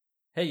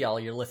Hey y'all,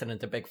 you're listening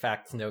to Big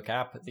Facts No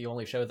Cap, the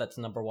only show that's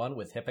number one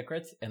with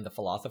hypocrites and the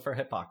philosopher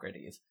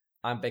Hippocrates.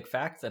 I'm Big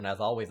Facts, and as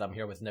always, I'm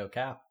here with No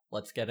Cap.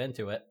 Let's get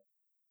into it.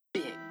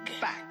 Big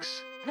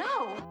Facts.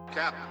 No.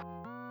 Cap.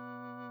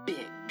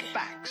 Big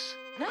Facts.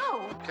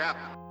 No. Cap.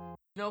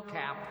 No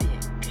Cap.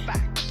 Big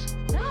Facts.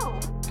 No.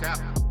 Cap.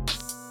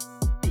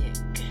 Big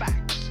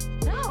Facts.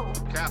 No.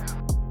 Cap.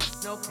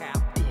 No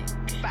Cap. Big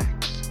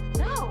Facts.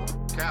 No.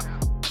 Cap.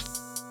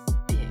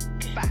 Big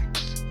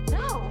Facts.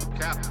 No.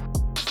 Cap.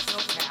 No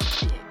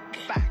Cap. Big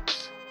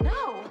Facts.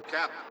 No.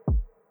 Cap.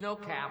 No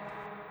Cap.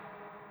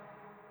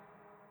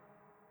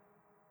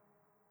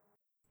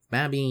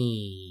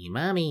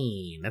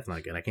 Mommy. That's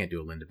not good. I can't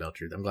do a Linda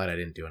Belcher. I'm glad I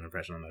didn't do an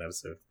impression on that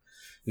episode.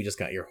 We just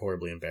got your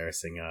horribly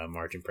embarrassing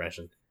Marge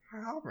impression.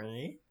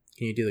 Mommy.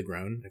 Can you do the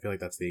groan? I feel like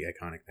that's the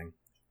iconic thing.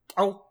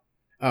 Oh.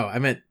 Oh, I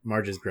meant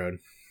Marge's groan.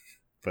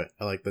 But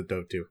I like the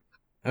dope too.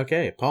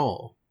 Okay,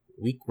 Paul.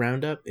 Week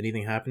roundup.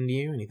 Anything happened to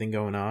you? Anything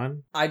going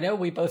on? I know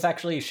we both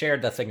actually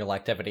shared the single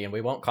activity, and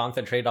we won't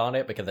concentrate on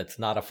it because it's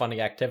not a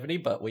funny activity,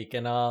 but we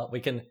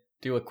can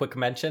do a quick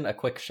mention, a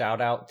quick shout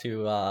out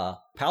to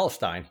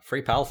Palestine,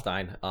 Free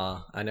Palestine.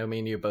 I know me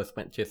and you both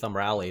went to some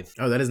rallies.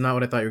 Oh, that is not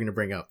what I thought you were going to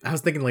bring up. I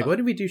was thinking, like, what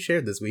did we do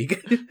shared this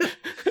week?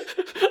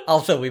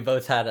 Also, we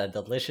both had a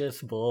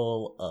delicious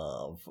bowl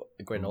of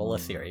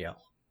granola cereal.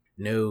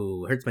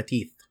 No, hurts my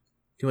teeth.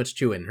 Too much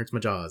chewing, hurts my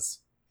jaws.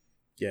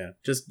 Yeah,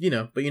 just,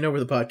 but you know where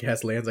the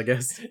podcast lands, I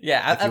guess.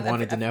 Yeah, if you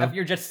wanted to know. If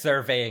you're just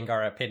surveying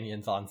our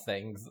opinions on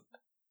things,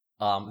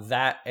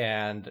 that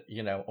and,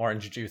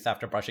 orange juice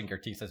after brushing your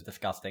teeth is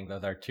disgusting.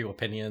 Those are two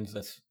opinions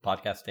this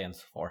podcast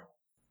stands for.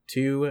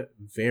 Two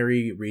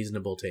very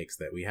reasonable takes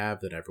that we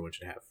have that everyone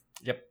should have.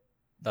 Yep,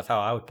 that's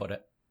how I would put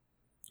it.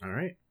 All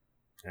right,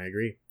 I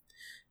agree.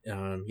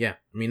 Yeah,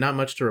 I mean, not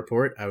much to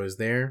report. I was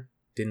there,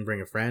 didn't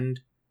bring a friend,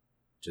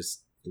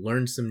 just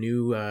learned some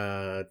new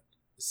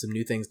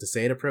things to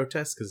say at a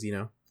protest because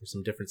there's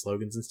some different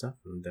slogans and stuff.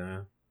 And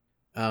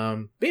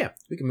but yeah,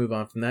 we can move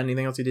on from that.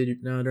 Anything else you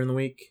did during the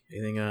week?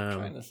 Anything?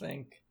 Trying to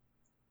think.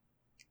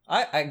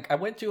 I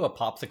went to a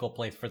popsicle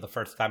place for the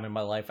first time in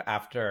my life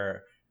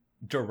after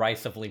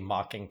derisively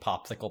mocking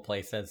popsicle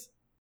places.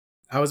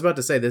 I was about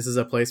to say, this is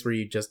a place where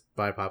you just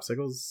buy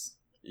popsicles.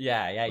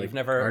 Yeah, Like you've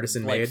never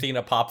artisan made? seen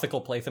a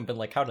popsicle place and been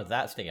like, how does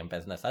that stay in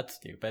business? That's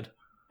stupid.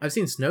 I've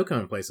seen snow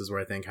cone places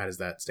where I think, how does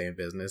that stay in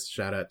business?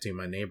 Shout out to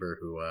my neighbor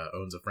who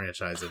owns a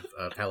franchise of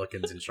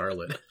Pelicans in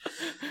Charlotte.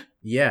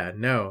 Yeah,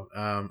 no,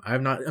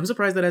 I've not. I'm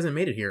surprised that hasn't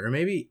made it here. Or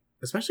maybe,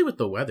 especially with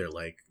the weather,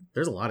 like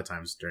there's a lot of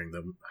times during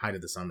the height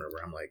of the summer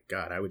where I'm like,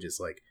 God, I would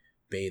just like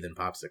bathe in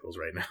popsicles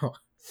right now.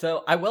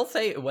 So I will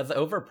say it was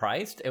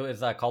overpriced. It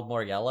was called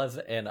Moriella's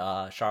in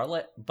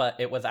Charlotte, but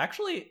it was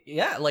actually,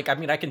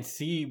 I can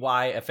see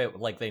why if it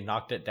they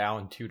knocked it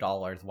down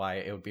 $2, why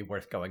it would be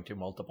worth going to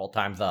multiple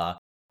times.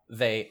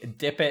 They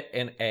dip it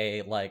in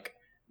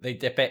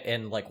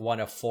one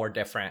of four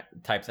different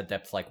types of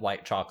dips, like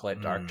white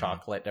chocolate, dark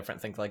chocolate,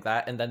 different things like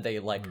that, and then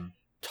they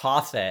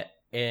toss it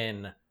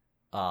in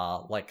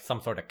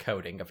some sort of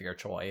coating of your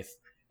choice.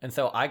 And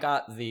so I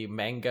got the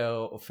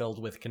mango filled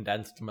with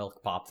condensed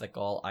milk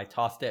popsicle. I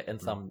tossed it in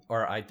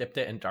I dipped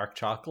it in dark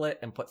chocolate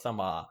and put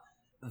some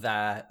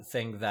that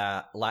thing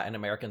that Latin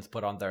Americans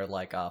put on their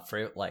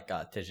fruit,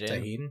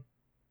 tajin.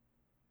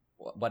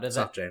 What is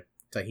Soft it?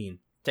 Tahine.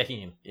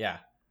 Tahine, yeah.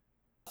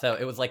 So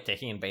it was like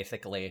tahine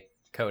basically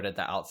coated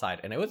the outside,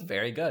 and it was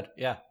very good.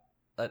 Yeah,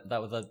 that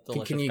was a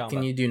delicious combo.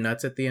 Can you do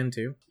nuts at the end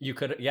too? You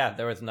could, yeah.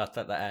 There was nuts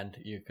at the end.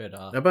 You could.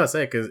 I'm about to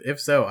say, because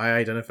if so, I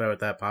identify with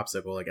that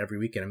popsicle. Like every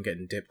weekend, I'm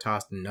getting dipped,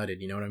 tossed, and nutted.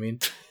 You know what I mean?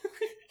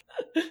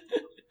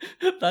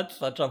 That's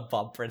such a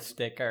bumper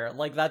sticker.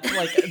 That's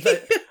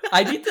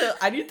I need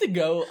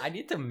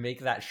to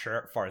make that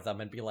shirt for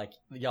them and be like,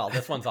 y'all,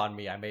 this one's on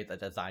me. I made the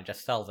design.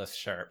 Just sell this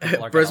shirt.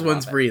 First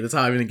one's free. That's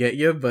how I'm gonna get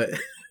you. But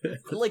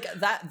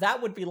that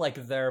would be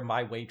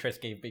my waitress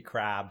gave me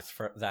crabs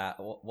for that.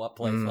 What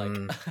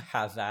place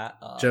has that?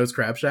 Joe's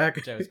Crab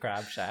Shack. Joe's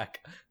Crab Shack.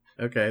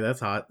 Okay, that's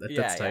hot.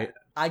 That's tight. Yeah.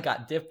 I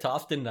got dipped,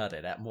 tossed, and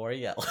nutted at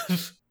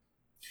Moriella's.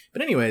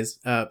 But anyways,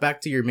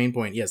 back to your main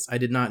point. Yes, I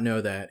did not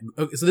know that.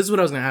 Okay, so this is what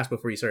I was going to ask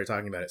before you started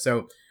talking about it.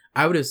 So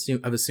I would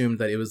have assumed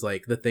that it was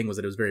the thing was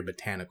that it was very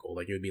botanical.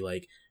 Like it would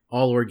be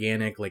all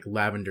organic,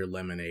 lavender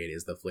lemonade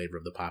is the flavor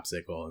of the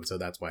popsicle, and so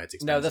that's why it's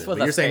expensive. No, this was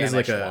but a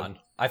Spanish one.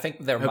 I think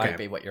there might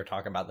be what you're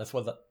talking about. This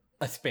was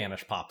a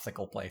Spanish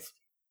popsicle place.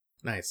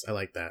 Nice, I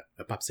like that.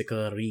 A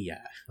popsicoleria.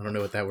 I don't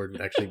know what that word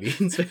would actually be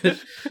in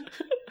Spanish.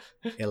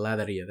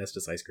 Heladeria, that's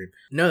just ice cream.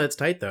 No, that's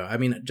tight though. I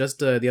mean, just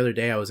the other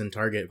day I was in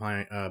Target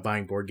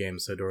buying board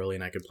games so Dorley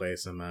and I could play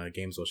some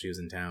games while she was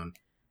in town.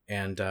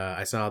 And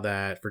I saw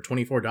that for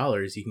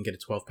 $24 you can get a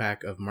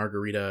 12-pack of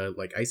margarita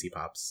icy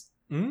pops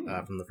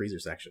from the freezer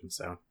section.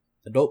 So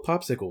adult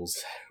popsicles,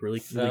 really.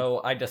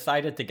 I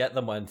decided to get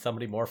them when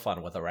somebody more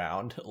fun was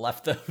around.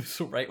 Left those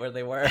right where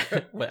they were.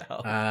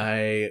 Well,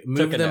 I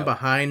moved them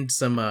behind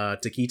some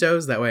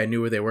taquitos. That way I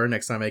knew where they were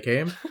next time I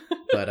came.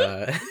 But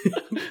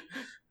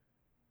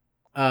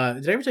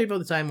did I ever tell you about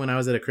the time when I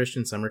was at a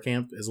Christian summer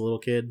camp as a little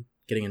kid,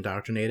 getting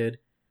indoctrinated?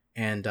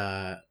 And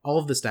all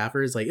of the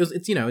staffers, like,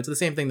 it's you know, it's the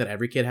same thing that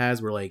every kid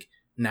has, where, like,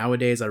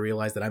 nowadays I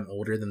realize that I'm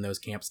older than those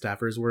camp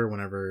staffers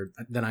were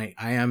I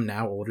am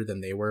now older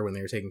than they were when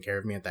they were taking care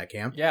of me at that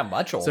camp. Yeah,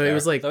 much older. So it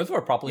was like, those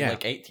were probably yeah.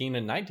 like 18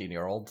 and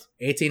 19-year-olds.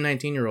 18,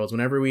 19-year-olds.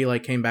 Whenever we,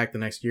 like, came back the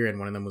next year and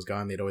one of them was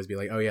gone, they'd always be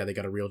like, oh yeah, they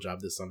got a real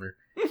job this summer.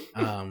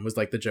 Was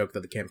like the joke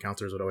that the camp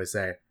counselors would always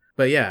say.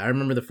 But yeah, I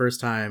remember the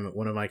first time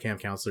one of my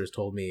camp counselors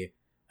told me,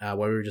 while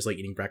we were just, like,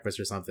 eating breakfast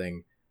or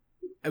something,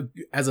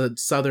 as a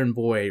Southern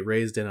boy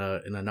raised in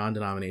a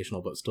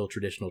non-denominational but still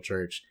traditional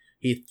church,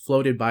 he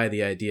floated by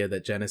the idea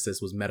that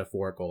Genesis was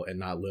metaphorical and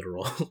not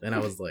literal. And I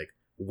was like,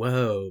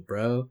 whoa,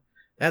 bro,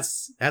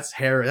 that's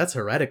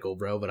heretical,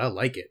 bro, but I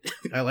like it.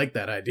 I like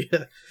that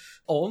idea.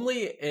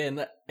 Only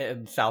in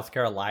South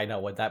Carolina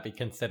would that be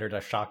considered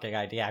a shocking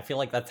idea. I feel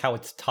like that's how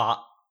it's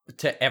taught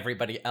to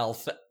everybody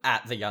else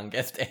at the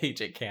youngest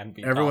age it can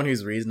be. Everyone taught.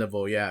 who's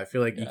reasonable, yeah. I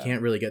feel like you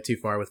can't really get too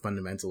far with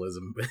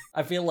fundamentalism.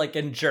 I feel like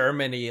in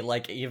Germany,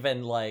 like,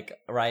 even, like,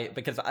 right,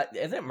 because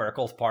isn't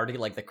Merkel's party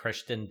like the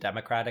Christian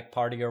Democratic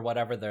Party or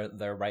whatever,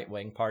 their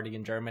right-wing party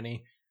in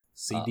Germany?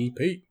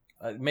 CDP.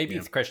 Maybe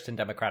it's Christian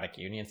Democratic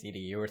Union,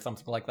 CDU, or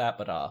something like that,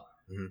 but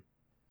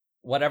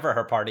whatever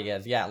her party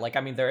is, yeah, like,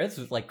 I mean, there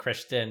is, like,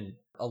 Christian,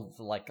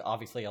 like,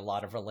 obviously a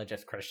lot of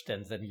religious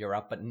Christians in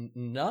Europe, but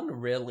none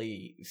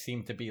really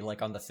seem to be,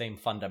 like, on the same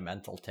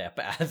fundamental tip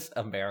as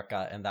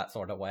America in that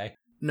sort of way.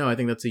 No, I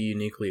think that's a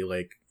uniquely,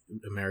 like,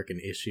 American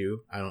issue.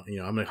 I'm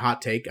gonna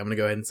hot take. I'm gonna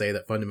go ahead and say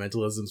that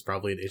fundamentalism is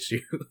probably an issue.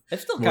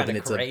 It's still kind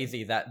of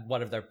crazy that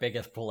one of their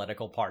biggest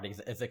political parties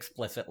is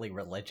explicitly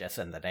religious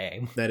in the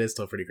name. That is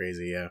still pretty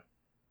crazy, yeah.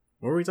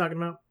 What were we talking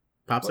about?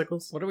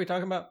 Popsicles? What are we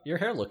talking about? Your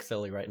hair looks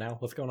silly right now.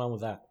 What's going on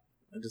with that?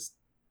 I just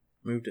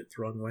moved it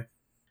the wrong way.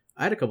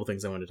 I had a couple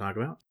things I wanted to talk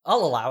about.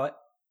 I'll allow it.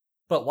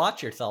 But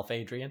watch yourself,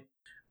 Adrian.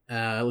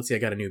 Let's see, I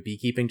got a new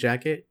beekeeping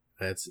jacket.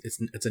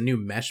 It's a new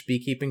mesh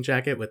beekeeping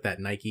jacket with that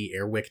Nike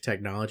Airwick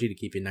technology to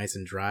keep you nice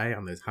and dry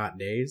on those hot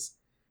days.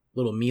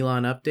 Little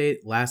Milan update.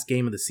 Last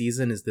game of the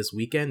season is this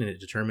weekend, and it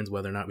determines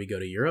whether or not we go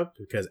to Europe,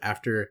 because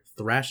after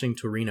thrashing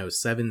Torino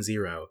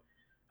 7-0,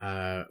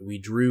 we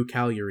drew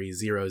Cagliari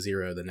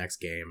 0-0 the next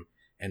game.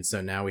 And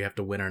so now we have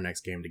to win our next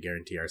game to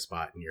guarantee our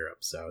spot in Europe.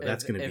 So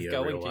that's going to be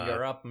a real... Going to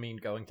Europe mean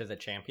going to the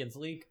Champions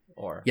League?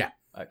 Or yeah.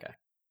 Okay.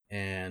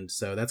 And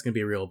so that's going to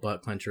be a real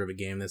butt clencher of a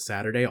game this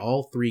Saturday.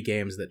 All three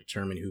games that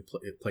determine who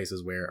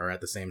places where are at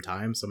the same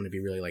time. So I'm going to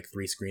be really, like,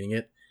 3-screening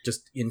it.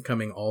 Just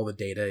incoming all the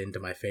data into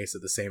my face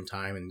at the same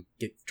time and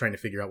trying to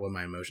figure out what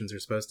my emotions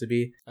are supposed to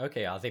be.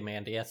 Okay,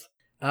 Ozymandias.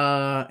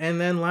 And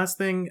then last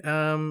thing,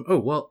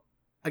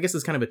 I guess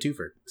it's kind of a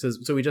twofer.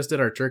 So we just did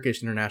our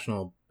Turkish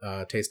International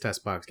taste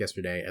test box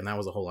yesterday, and that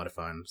was a whole lot of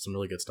fun. Some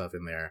really good stuff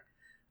in there.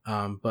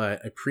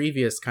 But a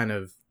previous kind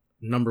of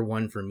number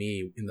one for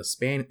me in the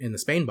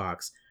Spain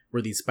box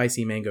were these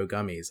spicy mango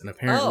gummies, and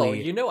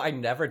apparently... Oh, I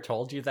never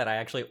told you that I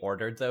actually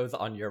ordered those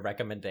on your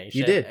recommendation.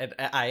 You did. And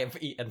I have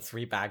eaten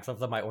 3 bags of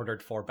them. I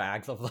ordered 4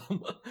 bags of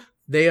them.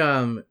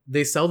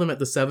 They sell them at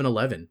the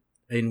 7-Eleven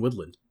in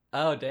Woodland.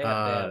 Oh,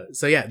 damn.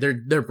 So yeah,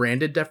 they're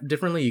branded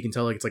differently. You can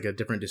tell, like, it's like a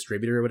different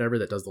distributor or whatever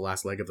that does the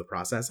last leg of the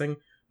processing,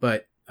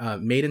 but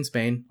made in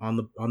Spain on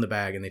the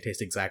bag, and they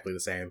taste exactly the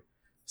same.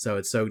 So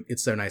it's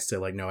so nice to,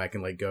 like, know I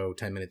can, like, go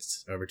 10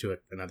 minutes over to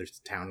another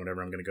town,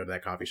 whatever. I'm going to go to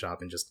that coffee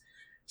shop and just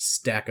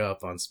stack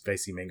up on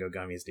spicy mango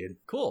gummies, dude.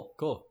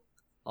 Cool.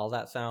 All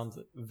that sounds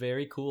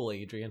very cool,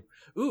 Adrian.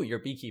 Ooh, your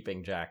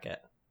beekeeping jacket.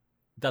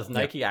 Does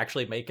Nike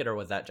actually make it, or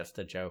was that just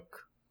a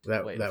joke?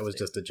 That was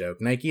just a joke.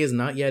 Nike is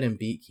not yet in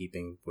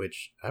beekeeping,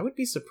 which I would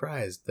be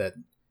surprised that,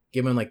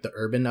 given, like, the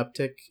urban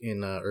uptick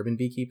in urban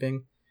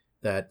beekeeping,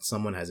 that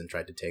someone hasn't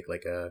tried to take,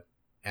 like, a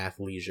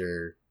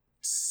athleisure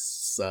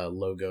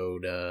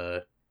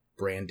logoed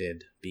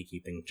branded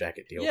beekeeping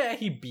jacket deal. Yeah,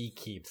 he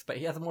beekeeps, but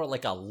he has more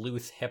like a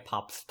loose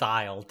hip-hop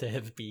style to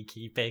his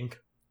beekeeping.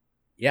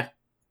 Yeah.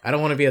 I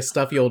don't want to be a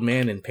stuffy old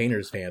man in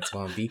painter's pants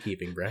while I'm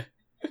beekeeping, bruh.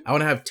 I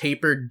want to have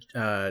tapered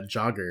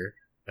jogger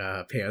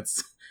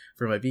pants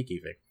for my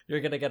beekeeping.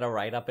 You're going to get a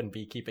write-up in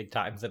Beekeeping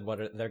Times, and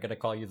they're going to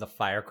call you the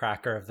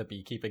firecracker of the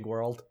beekeeping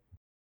world.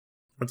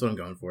 That's what I'm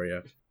going for,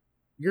 yeah.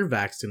 You're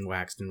vaxxed and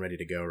waxed and ready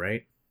to go,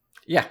 right?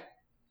 Yeah.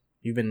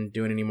 You've been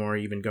doing any more?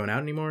 You've been going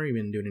out anymore? You've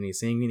been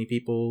seeing any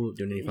people?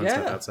 Doing any fun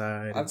stuff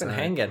outside? I've been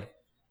hanging.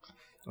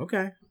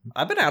 Okay.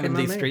 I've been out in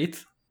these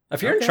streets.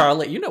 If you're in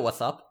Charlotte, you know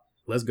what's up.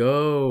 Let's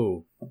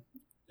go.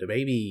 The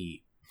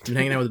baby. You been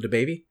hanging out with the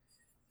baby?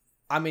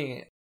 I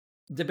mean,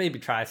 the baby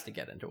tries to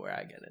get into where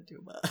I get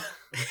into, but...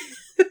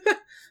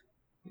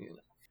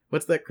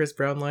 What's that Chris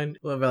Brown line?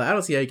 Well, I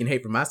don't see how you can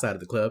hate from my side of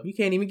the club. You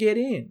can't even get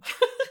in.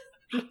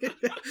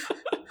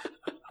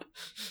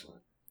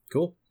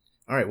 Cool.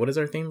 All right, what is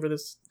our theme for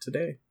this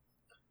today?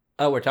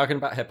 Oh, we're talking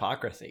about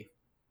hypocrisy.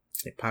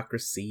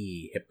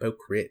 Hypocrisy.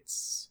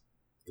 Hypocrites.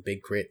 The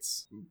Big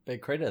Crits.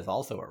 Big Crit is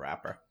also a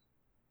rapper.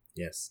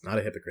 Yes, not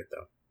a hypocrite,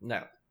 though.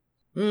 No.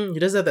 He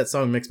does have that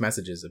song Mixed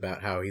Messages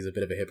about how he's a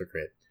bit of a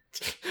hypocrite.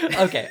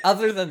 Okay,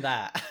 other than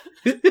that.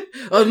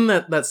 Other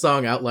than that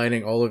song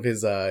outlining all of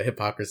his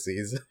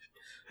hypocrisies.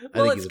 I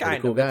Well, think it's he's a pretty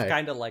kind cool of guy. it's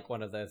kind of like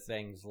one of those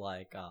things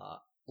like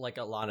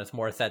Alanis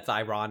Morissette's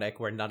Ironic,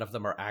 where none of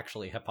them are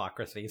actually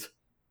hypocrisies.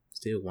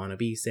 Still wanna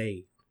be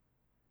saved,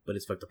 but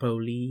it's fuck the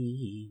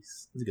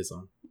police. It's a good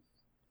song.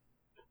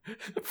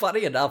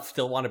 Funny enough,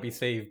 Still Want to Be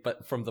Saved,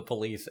 but from the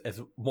police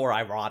is more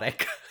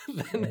ironic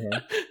than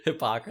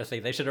hypocrisy.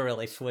 They should have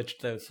really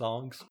switched those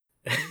songs.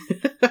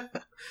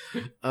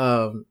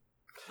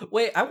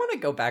 Wait, I want to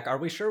go back. Are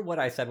we sure what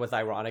I said was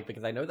ironic?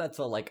 Because I know that's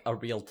a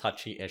real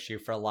touchy issue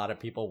for a lot of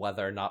people,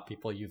 whether or not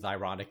people use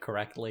ironic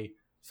correctly.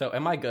 So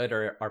am I good,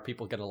 or are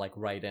people going to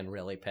write in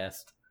really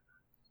pissed?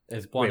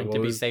 Is wanting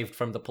to be saved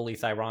from the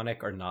police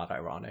ironic or not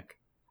ironic?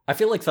 I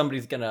feel like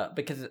somebody's gonna,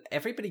 because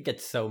everybody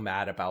gets so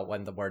mad about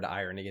when the word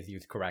irony is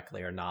used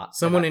correctly or not.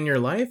 Someone in your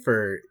life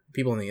or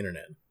people on the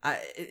internet?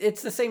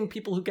 It's the same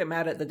people who get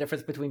mad at the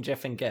difference between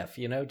GIF and GIF,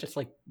 just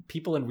like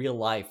people in real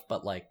life,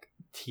 but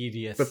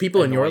tedious. But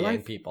people in your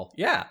life? People.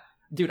 Yeah.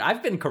 Dude,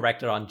 I've been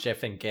corrected on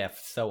GIF and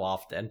GIF so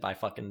often by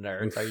fucking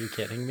nerds. Oof. Are you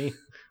kidding me?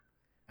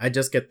 I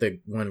just get the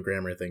one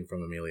grammar thing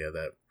from Amelia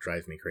that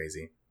drives me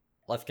crazy.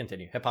 Let's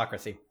continue.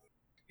 Hypocrisy.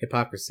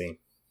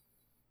 Hypocrisy.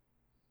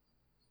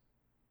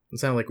 It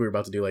sounded like we were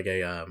about to do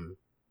a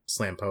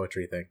slam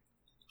poetry thing.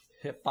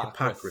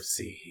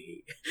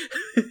 Hypocrisy.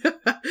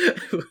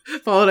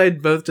 Paul and I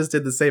both just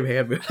did the same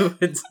hand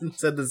movements and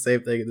said the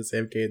same thing in the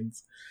same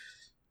cadence.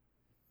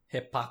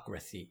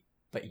 Hypocrisy.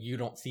 But you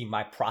don't see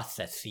my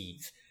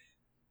processes.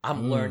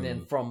 I'm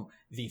learning from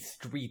these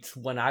streets.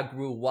 When I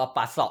grew up,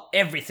 I saw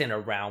everything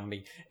around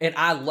me. And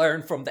I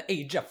learned from the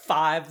age of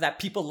 5 that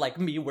people like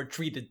me were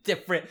treated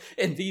different.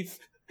 And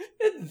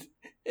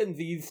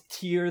these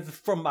tears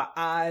from my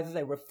eyes,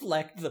 they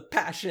reflect the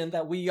passion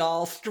that we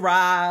all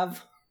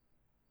strive.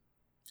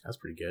 That's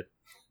pretty good.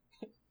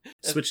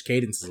 Switch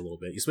cadences a little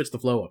bit. You switch the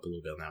flow up a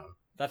little bit on that one.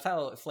 That's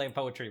how slam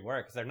poetry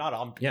works. They're not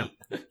on beat. Yeah.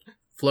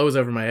 Flows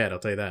over my head, I'll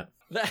tell you that.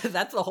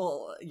 That's the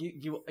whole.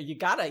 You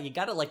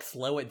gotta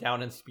slow it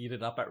down and speed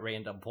it up at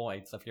random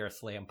points if you're a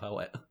slam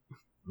poet.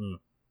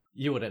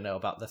 You wouldn't know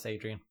about this,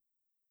 Adrian.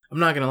 I'm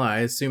not gonna lie, I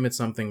assume it's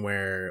something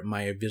where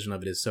my vision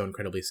of it is so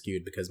incredibly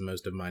skewed because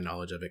most of my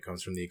knowledge of it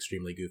comes from the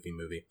extremely goofy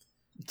movie.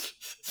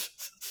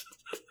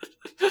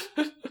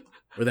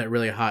 Where that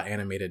really hot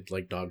animated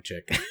dog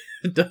chick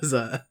does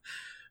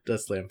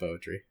slam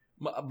poetry.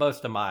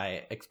 Most of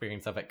my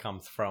experience of it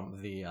comes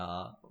from the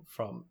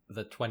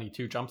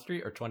 22 Jump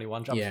Street or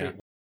 21 Jump Street.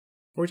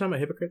 Were we talking about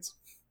hypocrites?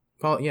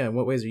 Paul, yeah, in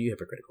what ways are you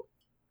hypocritical?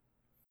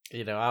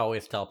 I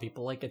always tell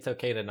people it's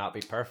okay to not be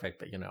perfect,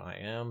 but I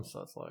am,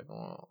 so it's I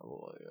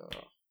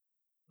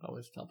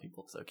always tell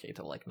people it's okay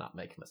to not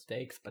make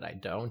mistakes, but I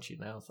don't,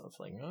 so it's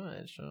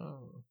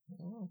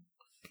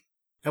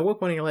At what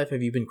point in your life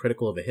have you been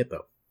critical of a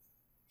hippo?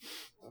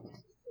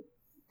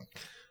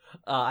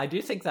 I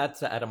do think that's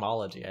the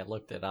etymology. I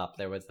looked it up.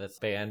 There was this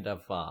band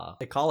of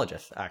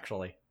ecologists,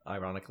 actually,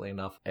 ironically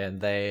enough,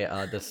 and they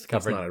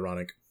discovered. That's not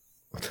ironic.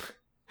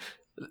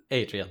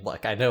 Adrian,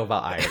 look, I know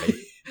about irony.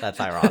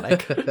 That's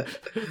ironic.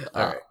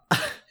 All right.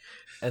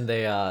 And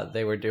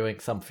they were doing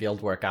some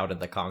field work out in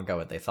the Congo,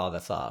 and they saw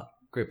this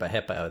group of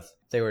hippos.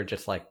 They were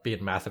just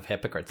being massive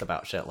hypocrites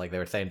about shit. They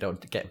were saying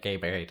don't get gay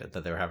married, and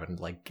that they were having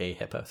gay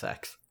hippo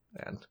sex,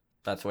 and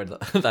that's where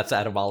that's the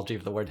etymology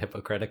of the word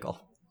hypocritical.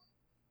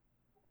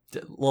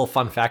 Little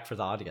fun fact for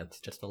the audience,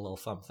 just a little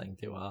something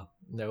to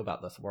know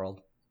about this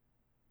world.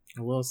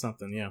 A little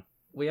something, yeah.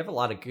 We have a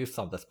lot of goofs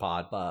on this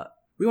pod, but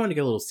we want to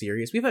get a little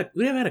serious. We've had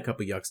a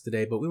couple yucks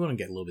today, but we want to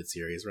get a little bit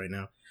serious right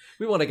now.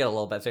 We want to get a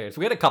little bit serious.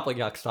 We had a couple of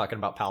yucks talking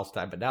about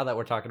Palestine, but now that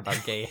we're talking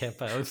about gay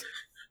hippos.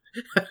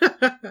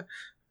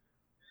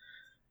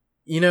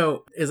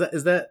 Is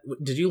that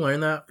did you learn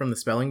that from the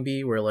spelling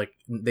bee where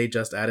they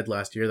just added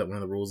last year that one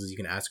of the rules is you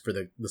can ask for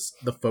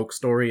the folk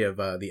story of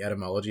the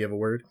etymology of a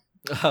word?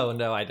 Oh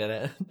no, I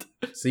didn't.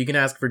 So you can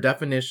ask for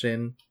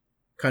definition,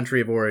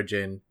 country of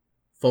origin,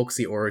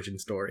 folksy origin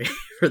story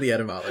for the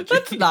etymology.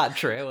 That's not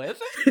true, is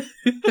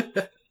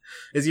it?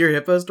 Is your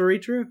hippo story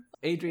true?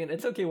 Adrian,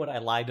 it's okay when I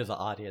lie to the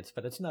audience,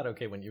 but it's not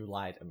okay when you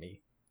lie to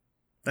me.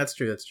 That's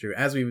true, that's true.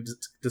 As we've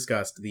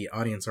discussed, the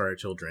audience are our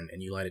children,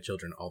 and you lie to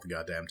children all the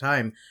goddamn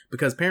time,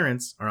 because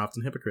parents are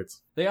often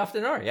hypocrites. They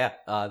often are, yeah.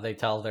 They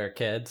tell their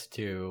kids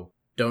to...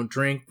 Don't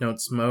drink,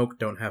 don't smoke,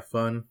 don't have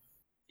fun.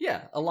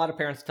 Yeah, a lot of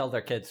parents tell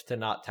their kids to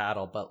not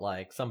tattle, but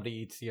somebody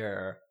eats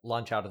your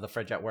lunch out of the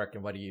fridge at work,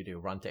 and what do?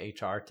 Run to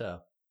HR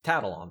to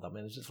tattle on them.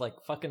 And it's just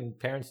fucking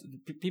parents,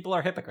 people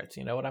are hypocrites,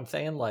 you know what I'm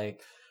saying?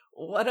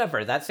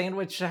 Whatever, that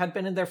sandwich had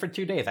been in there for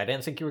 2 days. I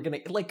didn't think you were gonna,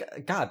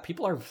 God,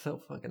 people are so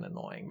fucking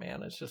annoying,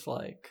 man. It's just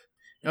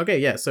Okay,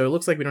 yeah, so it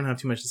looks like we don't have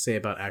too much to say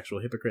about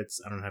actual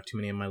hypocrites. I don't have too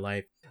many in my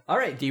life. All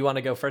right, do you want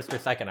to go first or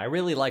second? I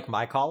really like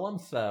my column,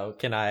 so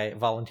can I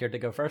volunteer to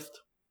go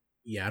first?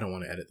 Yeah, I don't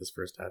want to edit this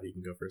first half. You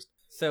can go first.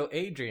 So,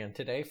 Adrian,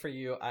 today for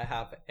you, I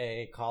have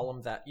a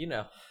column that,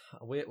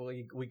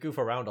 we goof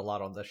around a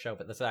lot on this show,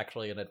 but this is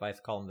actually an advice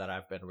column that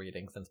I've been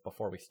reading since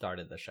before we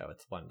started the show.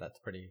 It's one that's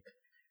pretty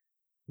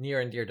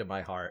near and dear to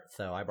my heart.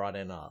 So I brought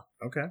in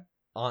okay.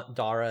 Aunt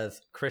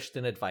Dara's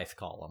Christian advice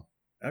column.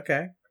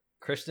 Okay.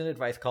 Christian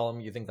advice column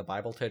using the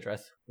Bible to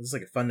address. Is this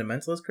like a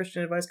fundamentalist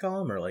Christian advice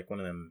column or like one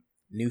of them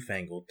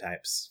newfangled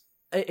types?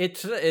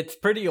 It's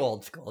pretty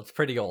old school. It's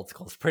pretty old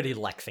school. It's pretty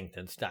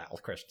Lexington style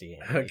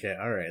Christianity. Okay,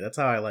 all right. That's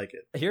how I like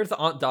it. Here's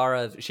Aunt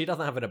Dara. She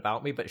doesn't have an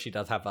about me, but she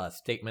does have a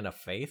statement of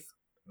faith.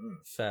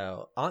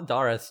 So Aunt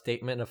Dara's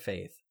statement of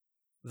faith.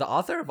 The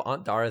author of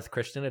Aunt Dara's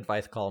Christian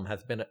advice column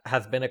has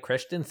been a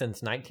Christian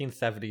since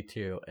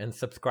 1972 and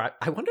subscribe.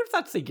 I wonder if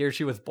that's the year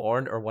she was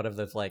born or one of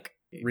those like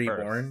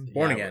Reborn?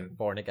 births.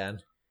 Born again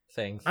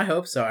things. I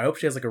hope so. I hope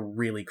she has like a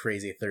really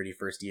crazy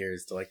 31st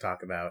years to like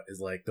talk about is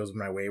like those were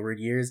my wayward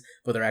years,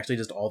 but they're actually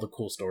just all the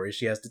cool stories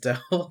she has to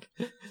tell.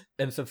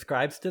 And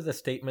subscribes to the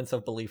statements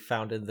of belief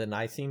found in the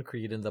Nicene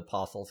Creed and the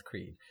Apostles'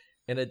 Creed.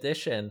 In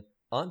addition,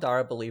 Aunt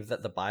Dara believes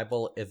that the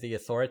Bible is the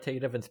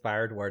authoritative,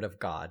 inspired word of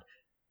God,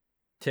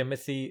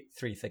 Timothy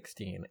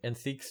 3:16, and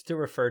seeks to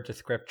refer to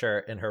scripture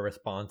in her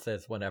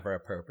responses whenever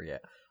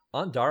appropriate.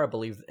 Aunt Dara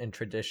believes in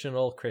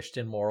traditional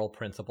Christian moral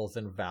principles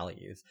and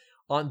values.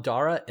 Aunt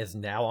Dara is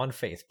now on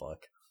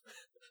Facebook.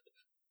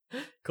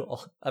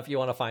 Cool. If you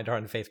want to find her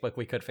on Facebook,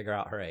 we could figure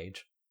out her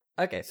age.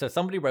 Okay, so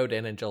somebody wrote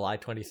in July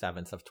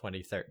 27th of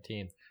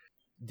 2013.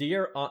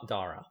 Dear Aunt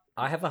Dara,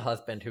 I have a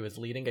husband who is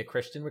leading a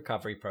Christian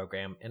recovery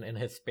program, and in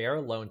his spare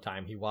alone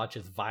time, he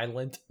watches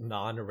violent,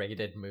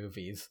 non-rated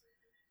movies.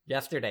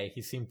 Yesterday,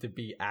 he seemed to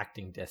be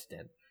acting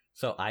distant,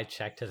 so I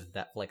checked his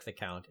Netflix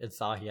account and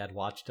saw he had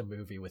watched a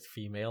movie with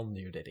female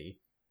nudity.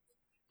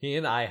 He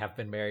and I have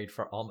been married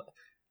for almost...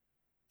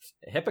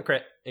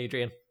 Hypocrite,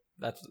 Adrian.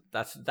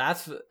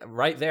 That's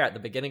right there at the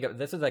beginning of...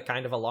 This is a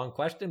kind of a long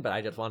question, but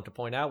I just wanted to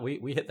point out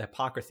we hit the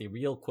hypocrisy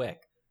real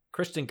quick.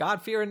 Christian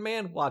God-fearing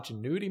man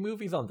watching nudie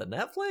movies on the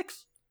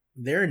Netflix?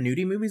 There are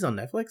nudie movies on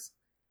Netflix?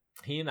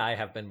 He and I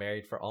have been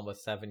married for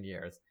almost 7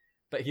 years,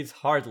 but he's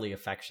hardly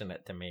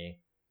affectionate to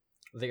me.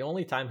 The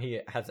only time he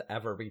has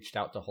ever reached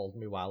out to hold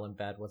me while in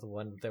bed was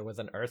when there was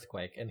an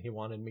earthquake and he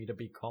wanted me to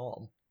be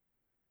calm.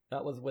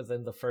 That was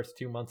within the first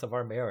 2 months of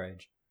our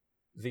marriage.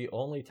 The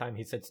only time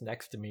he sits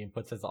next to me and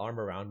puts his arm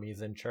around me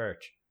is in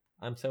church.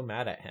 I'm so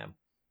mad at him.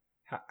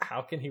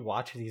 How can he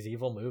watch these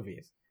evil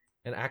movies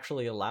and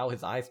actually allow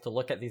his eyes to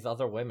look at these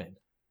other women?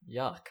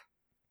 Yuck.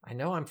 I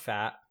know I'm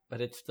fat, but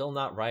it's still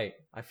not right.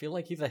 I feel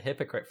like he's a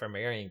hypocrite for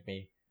marrying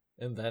me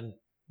and then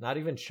not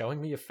even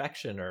showing me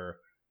affection or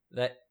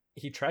that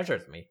he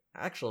treasures me.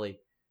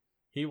 Actually,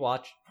 he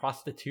watched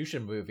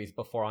prostitution movies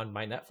before on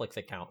my Netflix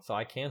account, so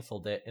I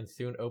canceled it and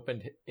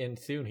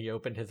soon he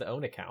opened his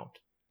own account.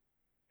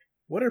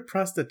 What are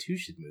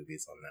prostitution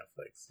movies on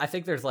Netflix? I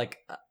think there's like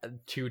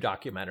 2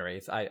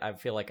 documentaries. I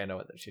feel like I know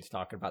what she's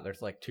talking about.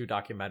 There's like 2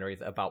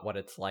 documentaries about what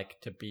it's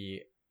like to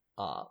be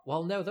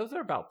well, no, those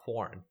are about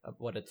porn,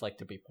 what it's like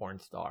to be porn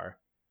star.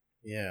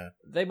 Yeah.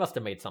 They must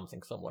have made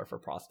something similar for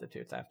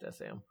prostitutes, I have to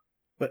assume.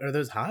 But are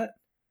those hot?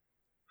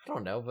 I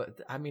don't know, but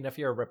I mean, if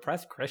you're a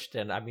repressed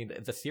Christian, I mean,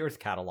 the Sears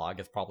catalog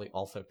is probably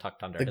also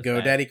tucked under the his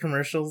GoDaddy bed.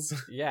 commercials?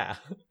 Yeah.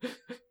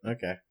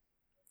 Okay.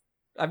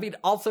 I mean,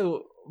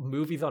 also,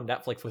 movies on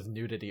Netflix with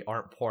nudity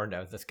aren't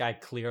pornos. This guy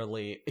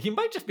clearly... He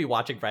might just be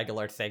watching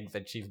regular things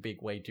and she's being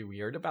way too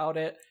weird about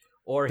it.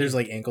 Or there's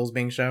like ankles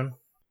being shown?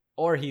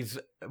 Or he's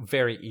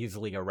very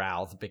easily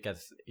aroused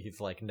because he's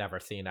like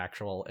never seen any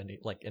actual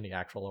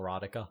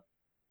erotica.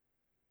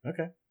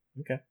 Okay.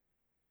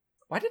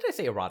 Why did I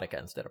say erotica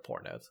instead of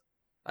pornos?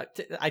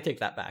 I take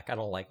that back. I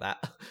don't like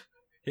that.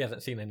 He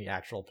hasn't seen any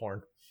actual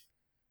porn.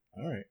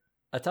 All right.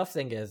 A tough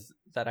thing is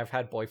that I've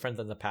had boyfriends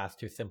in the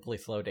past who simply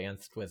slow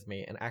danced with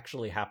me and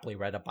actually happily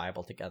read a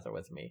Bible together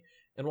with me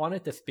and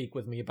wanted to speak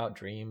with me about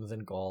dreams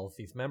and goals.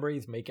 These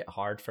memories make it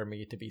hard for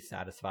me to be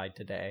satisfied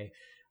today.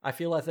 I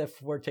feel as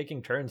if we're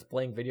taking turns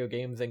playing video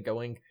games and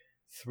going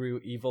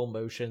through evil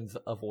motions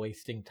of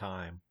wasting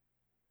time.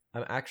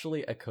 I'm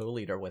actually a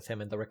co-leader with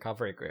him in the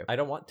recovery group. I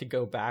don't want to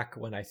go back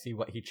when I see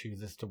what he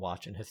chooses to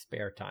watch in his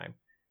spare time.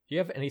 Do you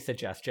have any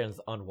suggestions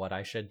on what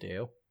I should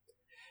do?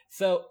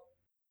 So,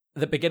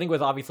 the beginning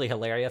was obviously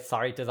hilarious.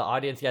 Sorry to the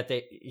audience, yet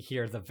they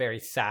hear the very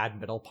sad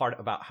middle part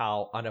about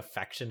how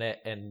unaffectionate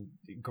and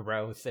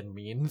gross and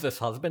mean this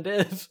husband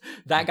is.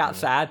 That got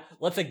sad.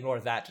 Let's ignore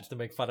that just to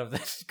make fun of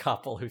this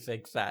couple who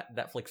thinks that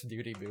Netflix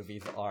nudie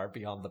movies are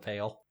beyond the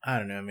pale. I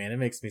don't know, man. It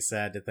makes me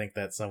sad to think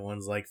that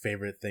someone's like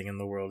favorite thing in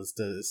the world is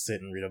to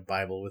sit and read a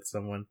Bible with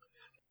someone.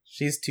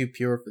 She's too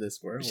pure for this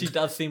world. She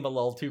does seem a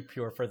little too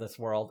pure for this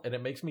world, and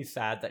it makes me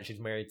sad that she's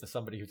married to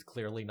somebody who's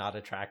clearly not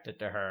attracted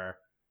to her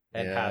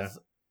and has...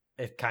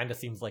 It kind of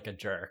seems like a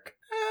jerk.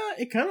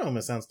 It kind of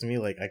almost sounds to me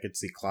like I could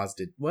see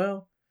closeted.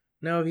 Well,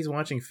 no, if he's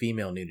watching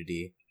female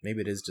nudity,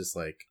 maybe it is just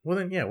like... Well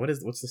then, yeah,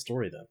 what's the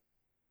story then?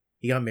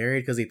 He got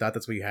married because he thought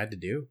that's what you had to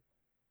do?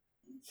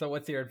 So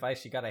what's your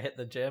advice? You gotta hit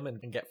the gym and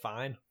get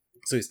fine?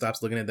 So he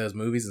stops looking at those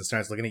movies and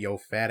starts looking at your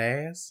fat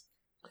ass?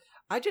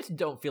 I just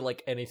don't feel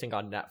like anything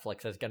on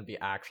Netflix is gonna be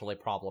actually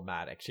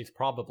problematic. She's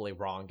probably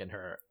wrong in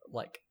her,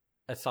 like...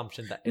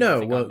 assumption that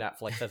anything on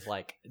Netflix is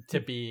like to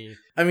be...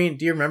 I mean,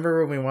 do you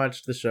remember when we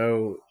watched the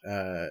show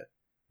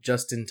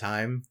Just in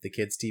Time, the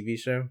kids TV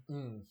show?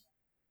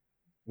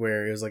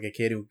 Where it was like a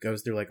kid who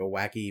goes through like a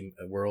wacky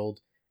world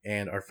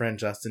and our friend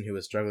Justin, who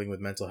was struggling with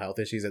mental health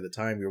issues at the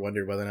time, we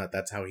wondered whether or not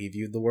that's how he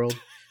viewed the world.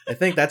 I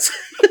think that's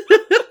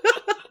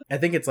I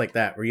think it's like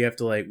that, where you have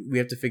to we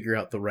have to figure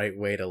out the right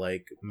way to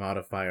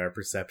modify our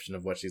perception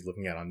of what she's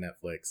looking at on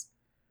Netflix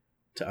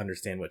to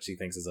understand what she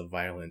thinks is a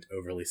violent,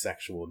 overly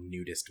sexual,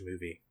 nudist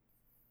movie.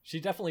 She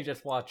definitely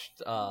just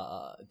watched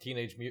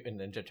Teenage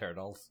Mutant Ninja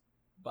Turtles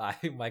by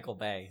Michael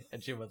Bay,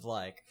 and she was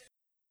like,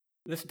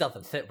 "This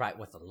doesn't sit right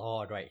with the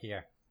Lord right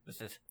here.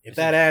 If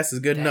that ass is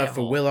good enough for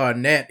devil." Will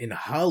Arnett in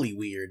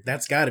Hollyweird,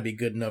 that's got to be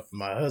good enough for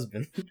my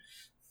husband."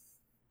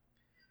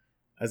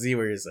 I see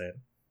what you're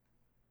saying.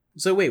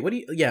 So wait, what do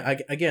you? Yeah,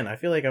 again, I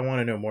feel like I want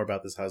to know more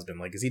about this husband.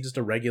 Like, is he just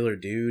a regular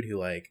dude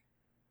who I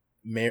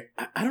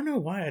don't know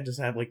why I just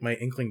have my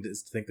inkling to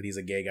think that he's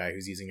a gay guy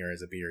who's using her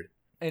as a beard.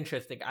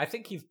 Interesting. I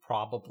think he's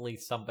probably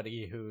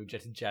somebody who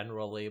just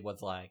generally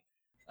was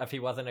if he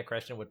wasn't a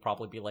Christian, would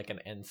probably be an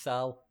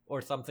incel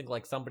or something,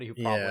 somebody who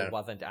probably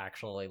wasn't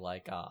actually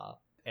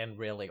and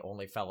really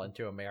only fell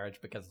into a marriage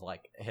because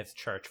his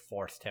church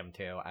forced him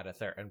to at a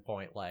certain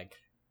point.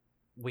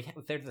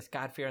 There's this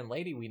God-fearing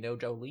lady we know,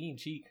 Jolene.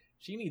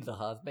 She needs a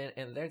husband,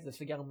 and there's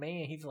this young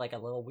man. He's a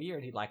little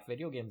weird. He likes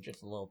video games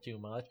just a little too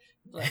much.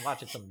 He's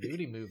watching some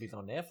nudie movies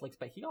on Netflix,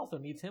 but he also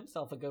needs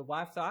himself a good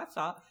wife. So I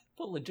saw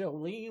pull a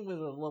Jolene with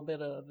a little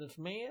bit of this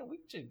man. We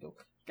should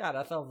got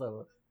ourselves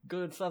a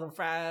good Southern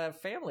fried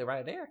family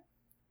right there.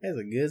 That's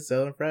a good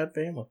Southern fried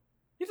family.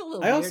 He's a little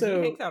weird.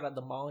 He hangs out at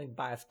the mall. He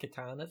buys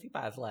katanas. He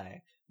buys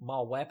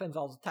mall weapons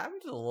all the time.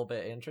 He's a little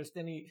bit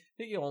interesting.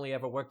 He only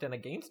ever worked in a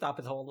GameStop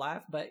his whole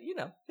life, but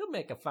he'll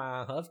make a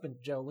fine husband,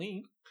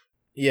 Jolene.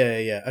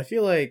 Yeah. I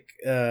feel like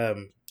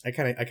I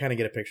kind of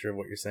get a picture of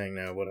what you're saying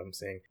now, what I'm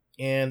saying.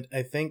 And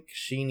I think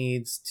she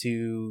needs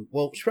to,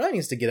 she probably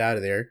needs to get out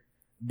of there.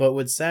 But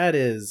what's sad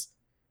is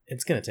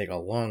it's going to take a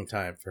long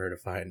time for her to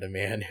find a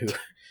man who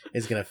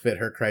is going to fit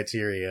her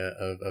criteria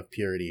of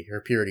purity,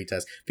 her purity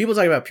test. People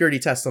talk about purity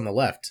tests on the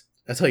left.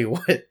 I tell you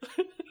what,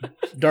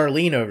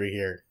 Darlene over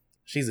here,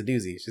 she's a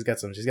doozy. She's got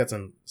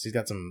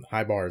some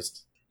high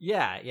bars.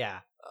 Yeah.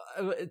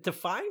 To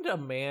find a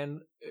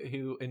man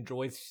who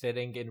enjoys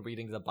sitting and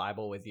reading the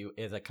Bible with you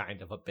is a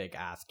kind of a big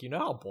ask. You know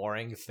how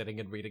boring sitting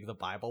and reading the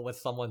Bible with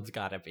someone's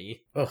gotta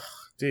be? Ugh,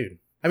 dude.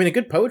 I mean, a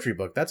good poetry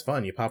book, that's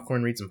fun. You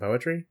popcorn read some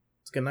poetry,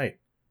 it's a good night.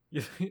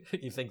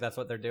 You think that's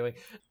what they're doing?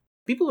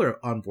 People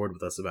are on board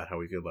with us about how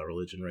we feel about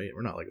religion, right?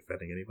 We're not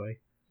offending anybody.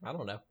 I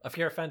don't know. If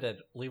you're offended,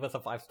 leave us a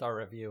 5-star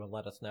review and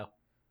let us know.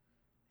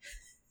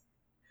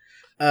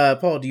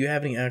 Paul, do you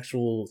have any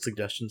actual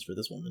suggestions for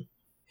this woman?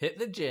 Hit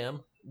the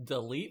gym,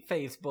 delete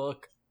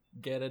Facebook,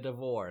 get a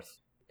divorce.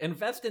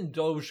 Invest in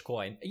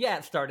Dogecoin. Yeah,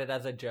 it started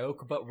as a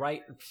joke, but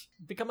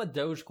become a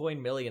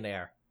Dogecoin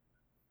millionaire.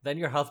 Then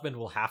your husband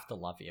will have to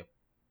love you.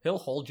 He'll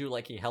hold you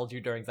like he held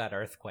you during that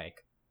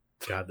earthquake.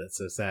 God, that's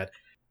so sad.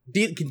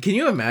 Can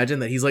you imagine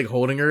that he's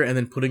holding her and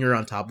then putting her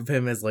on top of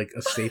him as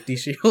a safety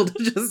shield?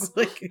 Just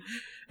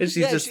and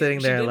she's just sitting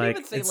there she didn't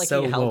even say, it's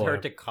so he held her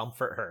warm. to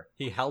comfort her.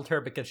 He held her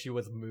because she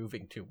was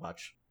moving too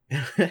much.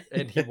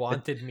 And he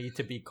wanted me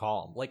to be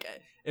calm.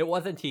 It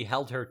wasn't he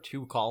held her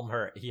to calm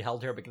her. He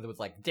held her because it was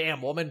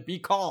damn woman, be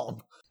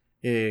calm.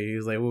 Yeah, he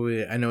was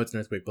wait, I know it's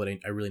an earthquake, but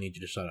I really need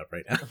you to shut up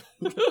right now.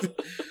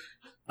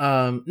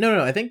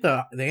 No, I think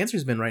the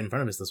answer's been right in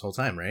front of us this whole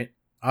time, right?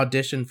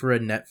 Audition for a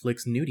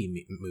Netflix nudie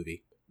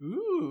movie.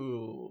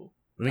 Ooh.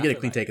 Let me get a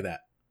clean take of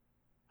that.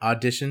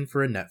 Audition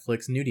for a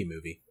Netflix nudie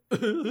movie.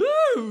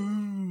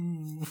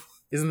 Ooh.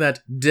 Isn't that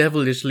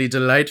devilishly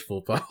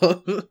delightful,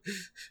 Paul?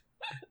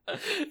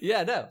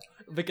 Yeah, no,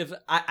 because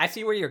I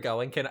see where you're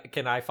going.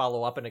 Can I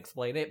follow up and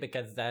explain it?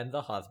 Because then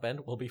the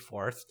husband will be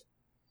forced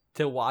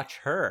to watch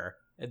her,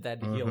 and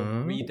then he'll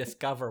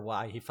rediscover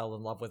why he fell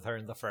in love with her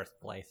in the first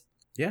place.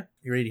 Yeah,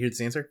 you ready to hear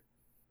this answer?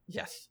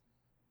 Yes.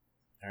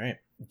 All right.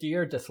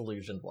 Dear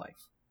disillusioned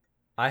wife,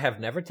 I have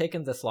never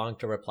taken this long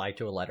to reply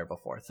to a letter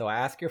before, so I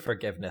ask your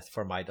forgiveness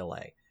for my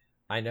delay.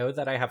 I know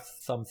that I have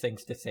some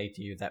things to say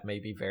to you that may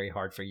be very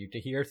hard for you to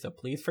hear, so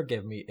please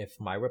forgive me if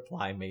my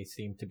reply may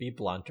seem to be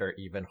blunt or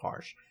even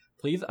harsh.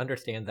 Please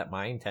understand that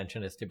my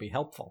intention is to be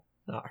helpful,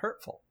 not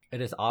hurtful.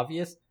 It is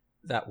obvious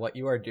that what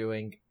you are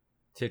doing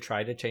to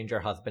try to change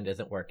your husband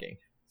isn't working,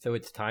 so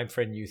it's time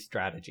for a new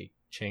strategy.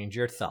 Change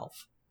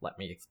yourself. Let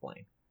me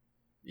explain.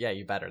 Yeah,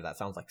 you better. That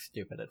sounds like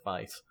stupid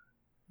advice.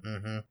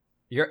 Mm-hmm.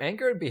 Your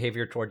anger and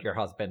behavior toward your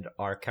husband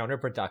are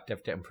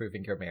counterproductive to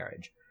improving your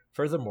marriage.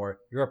 Furthermore,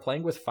 you are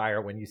playing with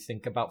fire when you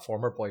think about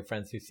former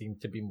boyfriends who seem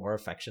to be more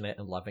affectionate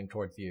and loving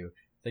towards you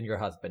than your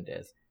husband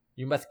is.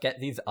 You must get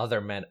these other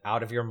men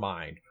out of your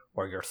mind,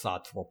 or your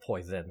thoughts will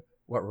poison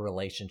what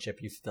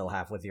relationship you still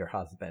have with your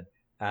husband,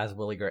 as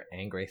will your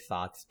angry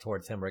thoughts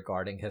towards him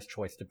regarding his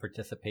choice to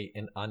participate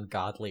in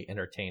ungodly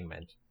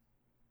entertainment.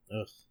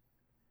 Ugh.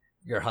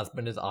 Your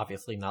husband is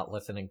obviously not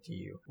listening to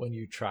you when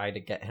you try to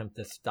get him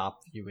to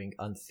stop viewing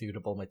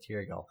unsuitable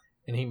material,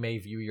 and he may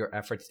view your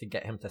efforts to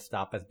get him to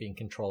stop as being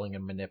controlling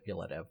and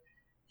manipulative.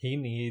 He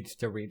needs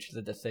to reach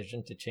the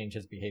decision to change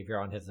his behavior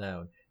on his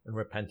own, and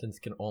repentance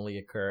can only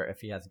occur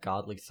if he has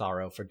godly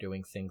sorrow for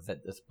doing things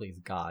that displease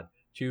God.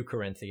 2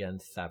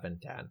 Corinthians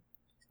 7:10.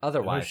 Oh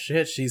Otherwise,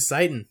 shit, she's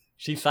citing.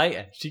 she's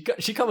citing.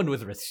 She coming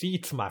with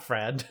receipts, my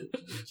friend.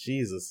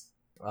 Jesus.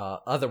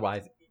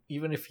 Otherwise,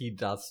 even if he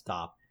does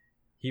stop,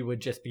 he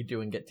would just be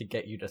doing it to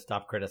get you to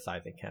stop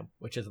criticizing him,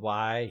 which is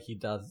why he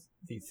does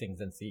these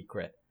things in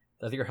secret.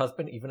 Does your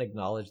husband even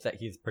acknowledge that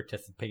he's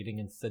participating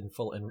in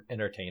sinful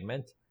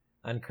entertainment?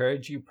 I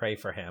encourage you pray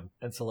for him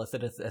and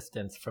solicit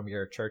assistance from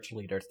your church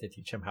leaders to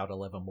teach him how to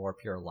live a more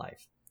pure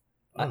life.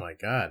 Oh my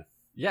god.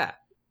 Yeah.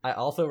 I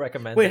also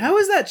recommend... Wait, how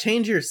does that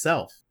change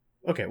yourself?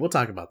 Okay, we'll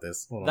talk about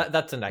this. Hold on.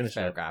 That's the next Finish it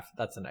up. paragraph.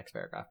 That's the next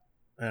paragraph.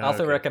 I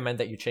also Okay. recommend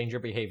that you change your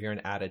behavior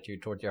and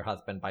attitude towards your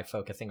husband by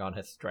focusing on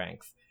his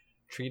strengths,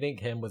 treating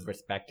him with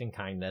respect and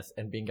kindness,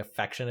 and being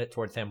affectionate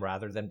towards him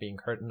rather than being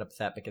hurt and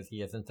upset because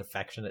he isn't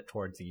affectionate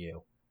towards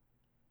you.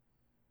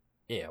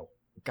 Ew.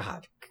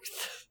 God.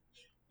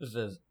 This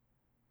is...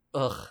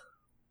 Ugh.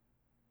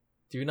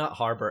 Do not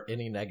harbor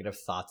any negative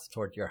thoughts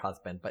toward your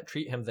husband, but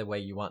treat him the way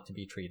you want to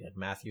be treated.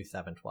 Matthew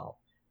 7:12.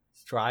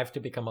 Strive to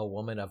become a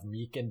woman of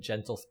meek and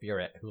gentle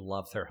spirit who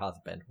loves her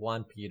husband.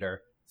 1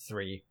 Peter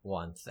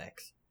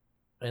 3:1-6.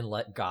 And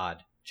let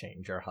God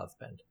change your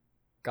husband.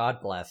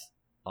 God bless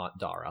Aunt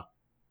Dara.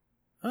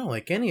 I don't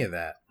like any of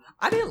that.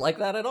 I didn't like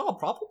that at all.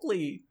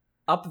 Probably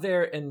up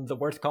there in the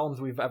worst columns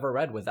we've ever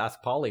read with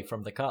Ask Polly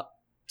from the Cup.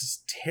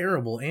 Just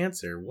terrible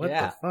answer. What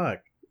Yeah. the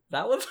fuck?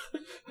 That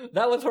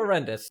was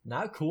horrendous.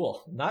 Not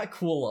cool. Not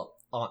cool,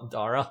 Aunt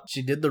Dara.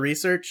 She did the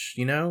research,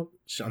 you know?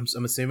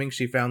 I'm assuming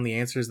she found the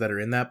answers that are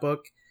in that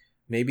book.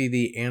 Maybe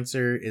the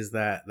answer is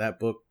that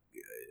book...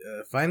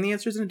 find the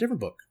answers in a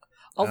different book.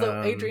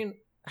 Although, Adrian,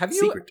 have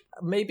you... Secret.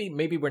 Maybe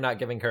we're not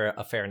giving her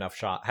a fair enough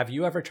shot. Have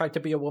you ever tried to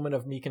be a woman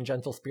of meek and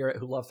gentle spirit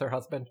who loves her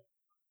husband?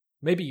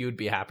 Maybe you'd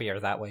be happier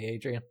that way,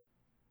 Adrian.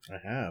 I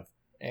have.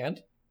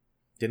 And?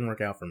 Didn't work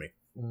out for me.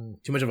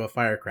 Too much of a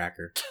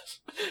firecracker.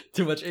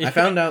 Too much... I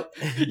found out...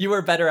 You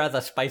were better as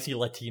a spicy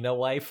Latina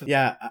wife.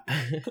 Yeah.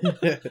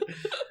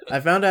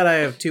 I found out I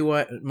have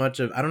too much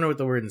of... I don't know what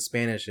the word in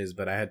Spanish is,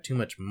 but I had too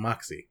much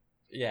moxie.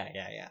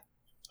 Yeah.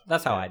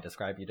 That's how I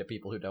describe you to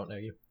people who don't know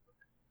you.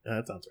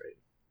 That sounds right.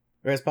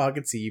 Whereas Paul, I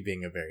could see you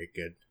being a very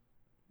good,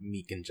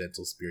 meek and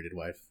gentle-spirited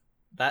wife.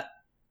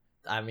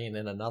 I mean,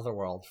 in another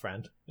world,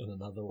 friend. In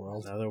another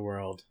world. Another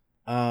world.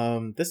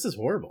 This is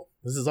horrible.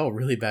 This is all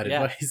really bad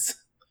Yeah. advice.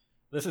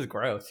 This is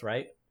gross,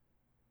 right?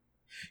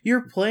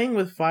 You're playing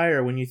with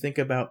fire when you think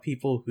about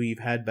people who you've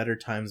had better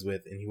times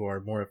with and who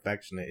are more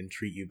affectionate and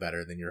treat you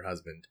better than your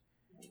husband.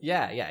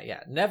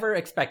 Yeah. Never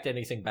expect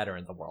anything better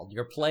in the world.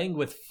 You're playing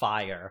with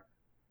fire.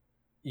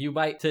 You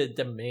might to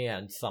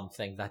demand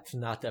something that's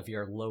not of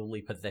your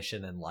lowly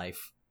position in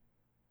life.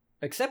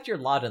 Accept your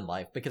lot in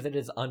life, because it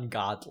is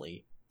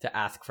ungodly to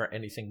ask for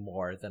anything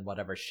more than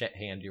whatever shit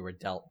hand you were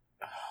dealt.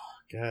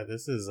 God,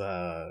 this is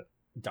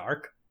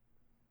Dark?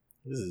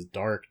 This is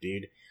dark,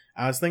 dude.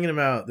 I was thinking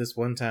about this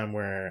one time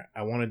where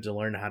I wanted to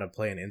learn how to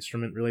play an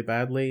instrument really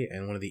badly,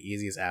 and one of the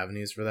easiest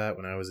avenues for that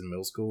when I was in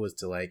middle school was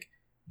to, like,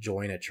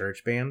 join a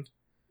church band.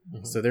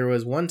 Mhm. So there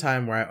was one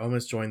time where I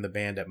almost joined the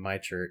band at my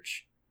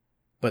church,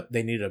 but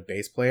they needed a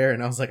bass player,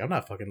 and I was like, I'm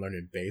not fucking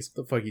learning bass.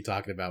 What the fuck are you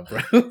talking about, bro?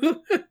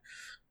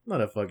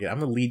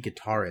 I'm a lead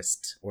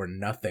guitarist or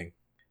nothing.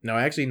 No,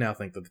 I actually now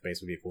think that the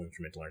bass would be a cool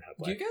instrument to learn how to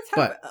Do play. you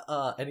guys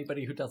have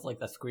anybody who does like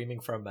the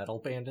screaming for a metal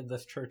band in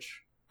this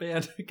church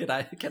band?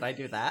 Can I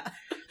do that?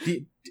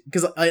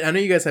 Because I know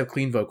you guys have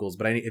clean vocals,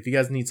 but if you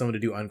guys need someone to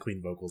do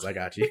unclean vocals, I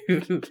got you.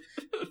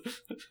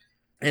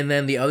 And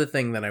then the other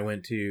thing that I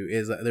went to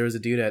is there was a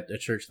dude at a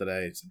church that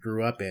I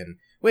grew up in,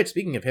 which,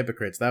 speaking of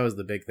hypocrites, that was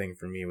the big thing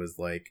for me, was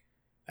like,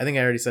 I think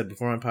I already said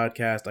before on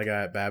podcast, I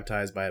got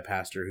baptized by a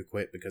pastor who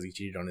quit because he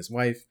cheated on his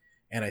wife,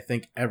 and I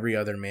think every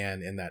other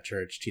man in that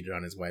church cheated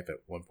on his wife at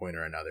one point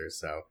or another,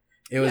 so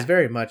it was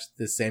very much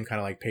the same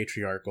kind of like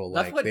patriarchal,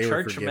 That's like what they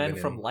were churchmen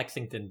forgiven from and-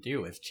 Lexington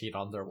do, is cheat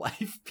on their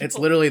wife. It's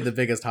People- literally the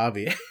biggest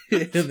hobby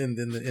in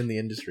the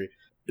industry.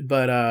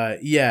 But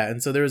yeah,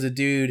 and so there was a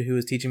dude who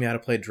was teaching me how to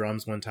play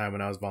drums one time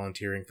when I was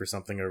volunteering for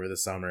something over the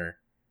summer,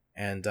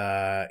 and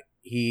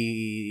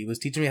he was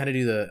teaching me how to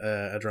do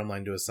a drum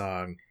line to a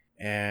song,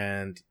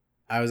 and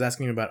I was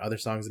asking him about other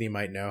songs that he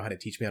might know, how to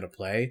teach me how to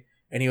play,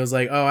 and he was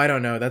like, "Oh, I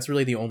don't know. That's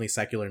really the only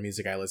secular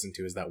music I listen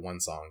to is that one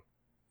song."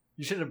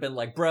 You should have been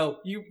like, bro,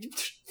 you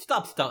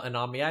stop stunting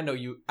on me. I know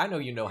you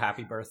know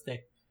Happy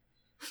Birthday.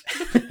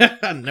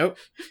 Nope.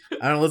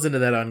 I don't listen to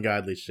that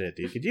ungodly shit,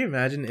 dude. Could you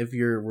imagine if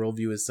your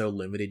worldview is so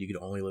limited you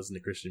could only listen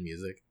to Christian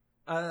music?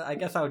 I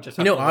guess I would just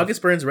You have know, to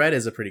August Burns Red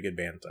is a pretty good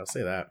band. I'll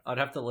say that. I'd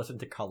have to listen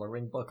to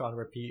Coloring Book on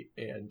repeat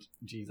and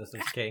Jesus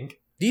is King.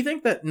 Do you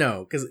think that...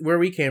 No, because where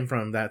we came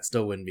from, that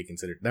still wouldn't be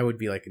considered... That would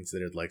be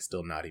considered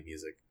still naughty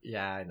music.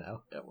 Yeah, I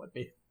know. It would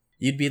be.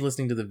 You'd be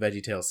listening to the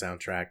VeggieTales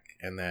soundtrack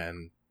and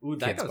then Ooh,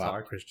 that Kids goes Bop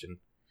hard. Christian.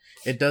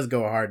 It does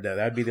go hard, though.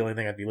 That'd be the only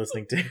thing I'd be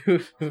listening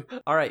to.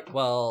 All right,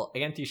 well,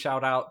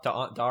 anti-shout out to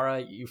Aunt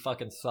Dara. You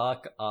fucking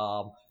suck.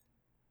 To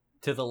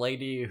the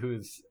lady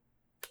who's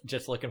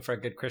just looking for a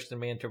good Christian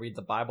man to read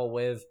the Bible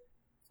with.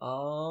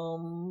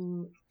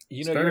 Start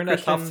You're in a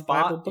tough Christian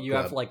Bible spot. book You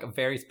have club. like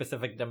very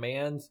specific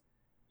demands.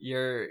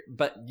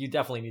 But you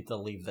definitely need to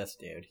leave this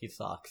dude. He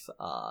sucks.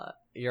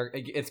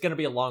 It's gonna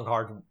be a long,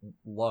 hard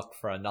look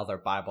for another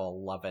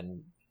Bible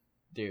loving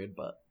dude,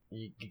 but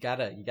you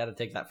gotta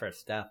take that first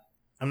step.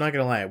 I'm not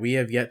gonna lie, we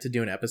have yet to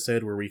do an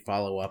episode where we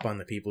follow up on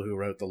the people who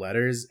wrote the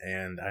letters,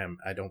 and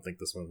I don't think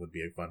this one would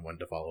be a fun one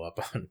to follow up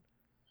on.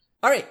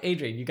 All right,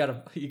 Adrian, you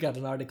got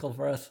an article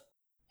for us?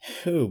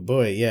 Oh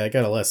boy, yeah, I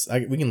got a less.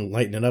 We can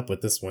lighten it up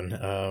with this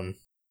one.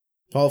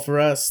 Paul, for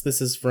us, this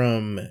is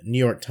from New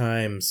York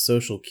Times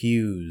Social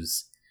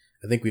Cues.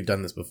 I think we've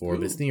done this before,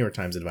 but it's New York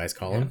Times advice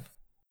column. Yeah.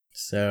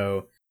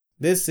 So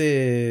this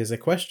is a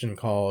question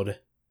called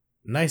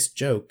 "Nice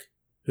Joke,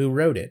 Who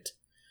Wrote It?"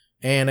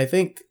 And I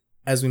think,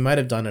 as we might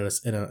have done in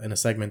a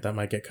segment that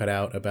might get cut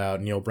out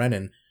about Neil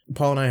Brennan,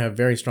 Paul and I have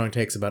very strong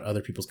takes about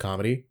other people's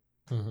comedy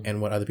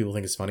and what other people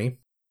think is funny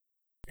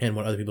and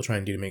what other people try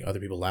and do to make other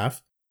people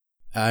laugh.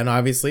 And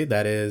obviously,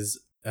 that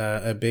is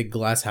a big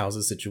glass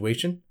houses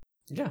situation.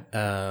 Yeah.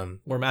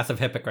 We're massive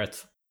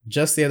hypocrites.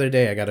 Just the other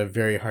day, I got a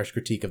very harsh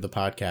critique of the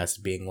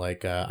podcast being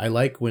like, I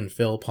like when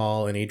Phil,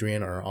 Paul, and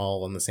Adrian are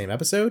all on the same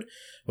episode,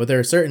 but there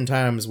are certain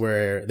times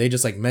where they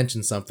just like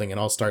mention something and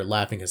I'll start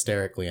laughing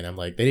hysterically, and I'm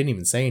like, they didn't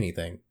even say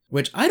anything,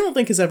 which I don't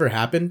think has ever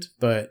happened,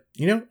 but,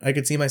 you know, I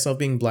could see myself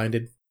being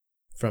blinded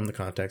from the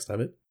context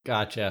of it.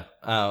 Gotcha.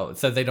 Oh,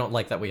 so they don't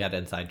like that we had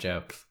inside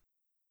jokes.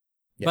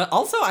 Yeah. But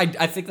also, I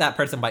think that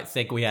person might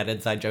think we had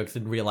inside jokes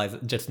and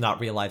not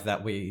realize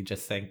that we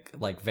just think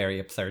like very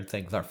absurd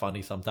things are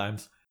funny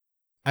sometimes.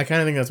 I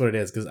kind of think that's what it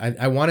is, because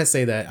I want to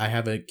say that I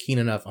have a keen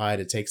enough eye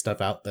to take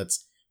stuff out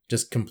that's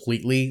just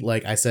completely,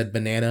 like I said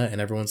banana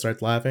and everyone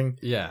starts laughing.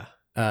 Yeah.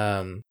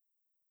 But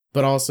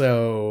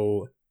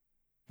also,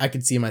 I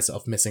could see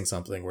myself missing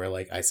something where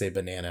like I say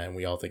banana and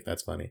we all think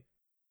that's funny.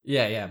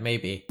 Yeah,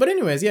 maybe. But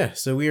anyways, yeah,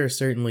 so we are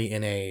certainly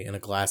in a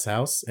glass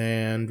house,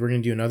 and we're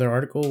going to do another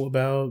article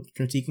about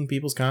critiquing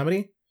people's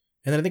comedy.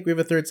 And then I think we have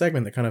a third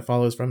segment that kind of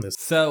follows from this.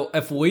 So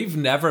if we've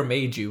never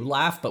made you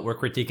laugh, but we're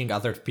critiquing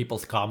other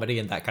people's comedy,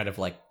 and that kind of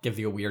like gives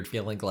you a weird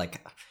feeling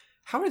like,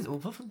 who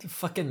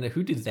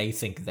do they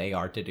think they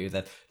are to do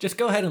that? Just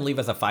go ahead and leave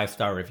us a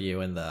 5-star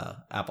review in the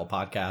Apple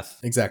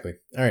Podcast. Exactly.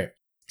 All right.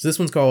 So this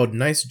one's called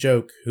Nice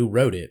Joke, Who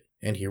Wrote It?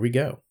 And here we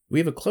go. We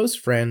have a close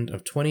friend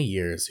of 20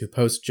 years who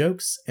posts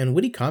jokes and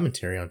witty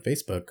commentary on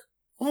Facebook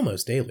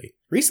almost daily.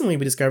 Recently,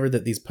 we discovered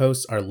that these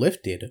posts are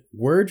lifted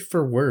word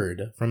for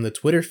word from the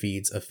Twitter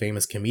feeds of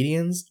famous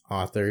comedians,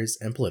 authors,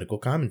 and political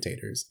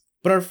commentators.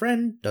 But our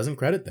friend doesn't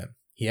credit them.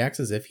 He acts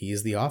as if he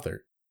is the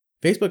author.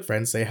 Facebook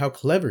friends say how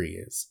clever he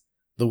is.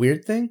 The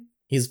weird thing?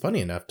 He's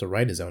funny enough to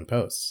write his own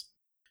posts.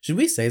 Should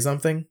we say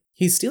something?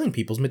 He's stealing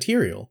people's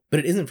material,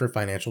 but it isn't for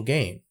financial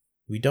gain.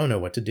 We don't know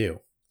what to do.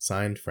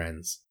 Signed,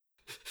 friends.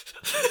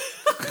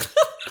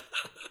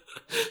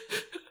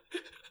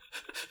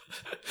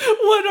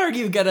 What are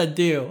you gonna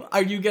do?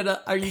 Are you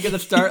gonna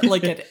start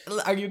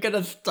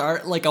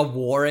like a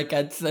war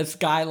against this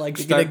guy? Like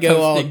you're gonna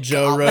go all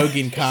Joe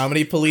Rogan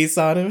comedy police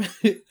on him?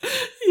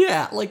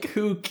 Yeah, like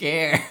who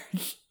cares?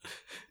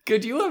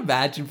 Could you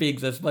imagine being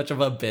this much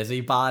of a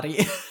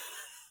busybody?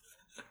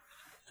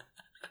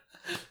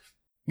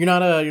 You're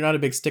not a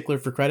big stickler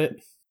for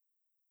credit?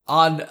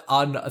 On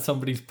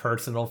somebody's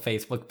personal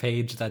Facebook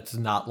page that's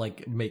not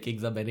like making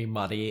them any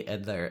money,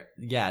 and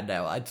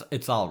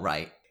it's all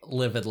right.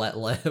 Live and let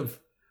live.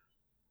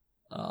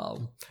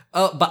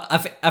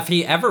 But if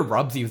he ever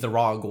rubs you the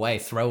wrong way,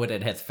 throw it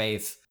in his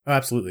face. Oh,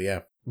 absolutely,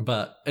 yeah.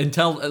 But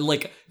until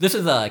like this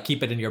is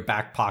keep it in your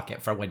back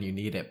pocket for when you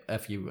need it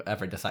if you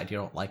ever decide you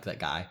don't like that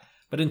guy.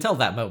 But until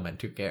that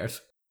moment, who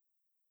cares?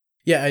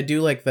 Yeah, I do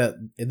like that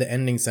the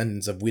ending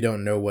sentence of "we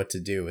don't know what to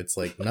do." It's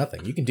like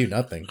nothing. You can do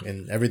nothing,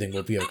 and everything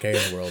will be okay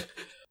in the world.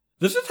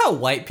 This is how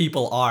white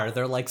people are.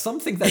 They're like,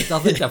 something that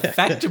doesn't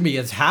affect me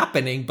is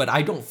happening, but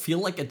I don't feel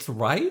like it's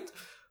right.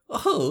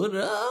 Oh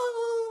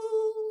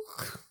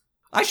no!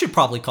 I should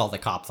probably call the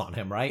cops on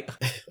him, right?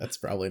 That's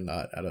probably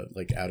not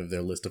out of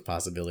their list of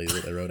possibilities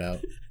that they wrote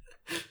out.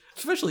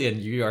 Especially in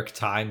New York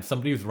Times,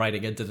 somebody who's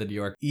writing into the New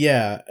York.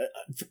 Yeah,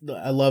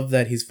 I love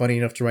that he's funny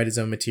enough to write his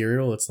own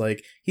material. It's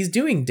like he's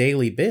doing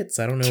daily bits.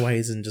 I don't know why he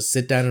doesn't just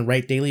sit down and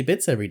write daily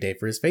bits every day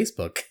for his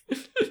Facebook.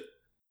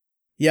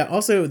 Yeah,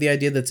 also the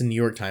idea that it's a New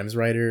York Times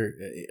writer,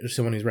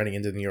 someone who's writing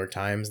into the New York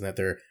Times, and that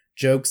they're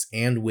jokes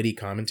and witty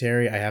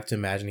commentary. I have to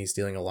imagine he's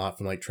stealing a lot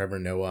from like Trevor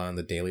Noah on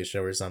The Daily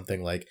Show or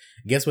something. Like,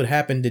 guess what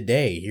happened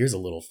today? Here's a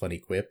little funny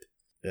quip.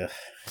 Ugh,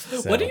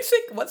 so. What do you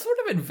think? What sort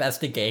of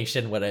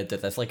investigation went into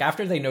this? Like,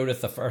 after they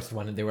noticed the first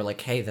one and they were like,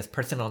 hey, this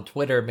person on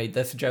Twitter made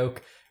this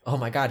joke. Oh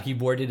my God, he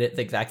worded it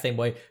the exact same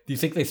way. Do you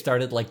think they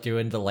started like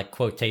doing the like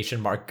quotation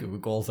mark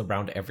Googles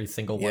around every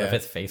single one of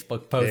his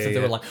Facebook posts? And they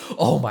were like,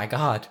 oh my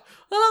God.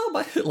 Oh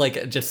my,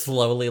 like just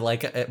slowly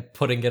like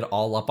putting it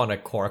all up on a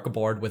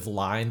corkboard with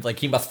lines. Like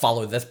he must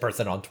follow this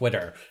person on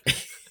Twitter.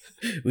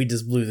 We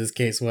just blew this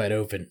case wide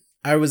open.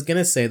 I was going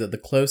to say that the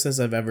closest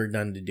I've ever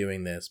done to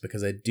doing this,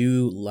 because I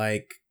do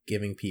like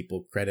giving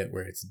people credit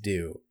where it's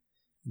due.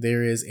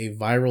 There is a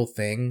viral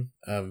thing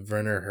of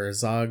Werner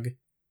Herzog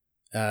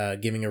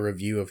giving a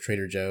review of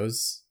Trader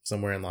Joe's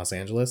somewhere in Los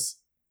Angeles.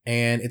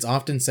 and it's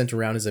often sent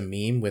around as a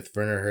meme with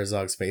Werner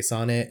Herzog's face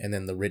on it and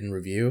then the written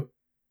review.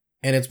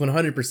 And it's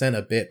 100%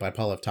 a bit by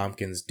Paul F.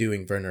 Tompkins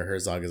doing Werner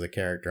Herzog as a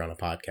character on a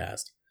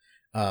podcast.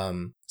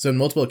 So in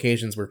multiple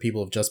occasions where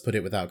people have just put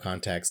it without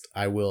context,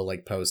 I will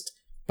like post,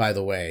 by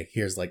the way,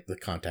 here's like the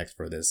context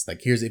for this.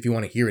 Like, here's if you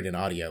want to hear it in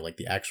audio, like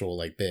the actual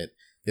like bit,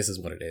 this is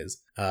what it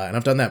is. And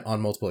I've done that on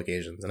multiple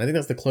occasions. And I think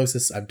that's the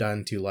closest I've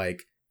done to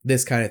like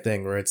this kind of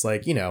thing where it's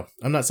like, you know,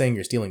 I'm not saying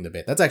you're stealing the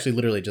bit. That's actually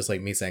literally just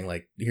like me saying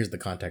like, here's the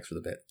context for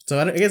the bit. So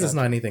I guess it's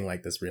not anything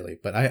like this really,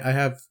 but I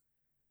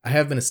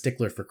have been a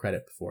stickler for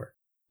credit before.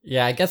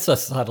 Yeah, I guess the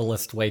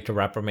subtlest way to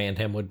reprimand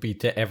him would be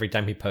to every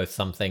time he posts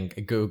something,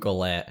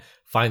 Google it,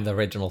 find the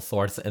original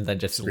source, and then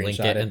just link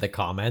it in the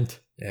comment.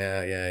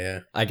 Yeah.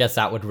 I guess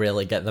that would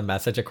really get the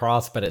message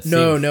across, but it's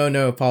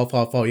No,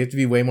 Paul. You have to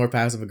be way more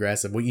passive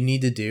aggressive. What you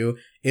need to do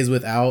is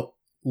without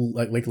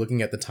like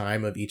looking at the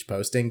time of each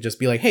posting, just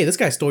be like, hey, this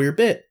guy stole your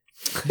bit.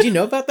 Did you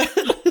know about that?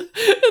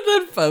 And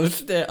then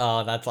post it.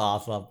 Oh, that's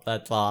awesome.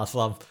 That's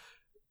awesome.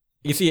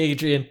 You see,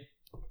 Adrian,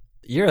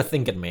 you're a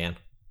thinking man.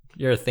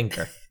 You're a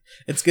thinker.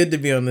 It's good to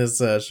be on this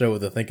show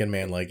with a thinking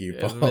man like you,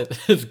 Paul.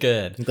 It's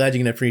good. I'm glad you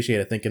can appreciate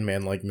a thinking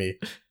man like me.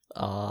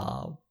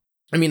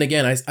 I mean,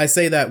 again, I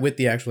say that with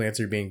the actual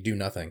answer being do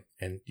nothing,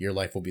 and your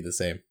life will be the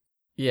same.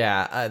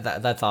 Yeah,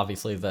 that's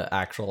obviously the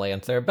actual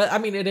answer. But, I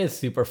mean, it is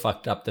super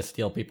fucked up to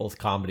steal people's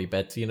comedy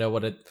bits. You know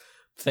what it's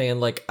saying?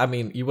 Like, I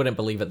mean, you wouldn't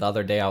believe it. The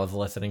other day I was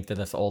listening to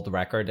this old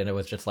record, and it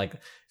was just like,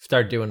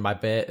 start doing my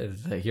bit.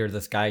 Here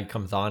this guy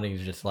comes on, and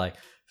he's just like,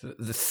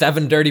 the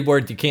 7 dirty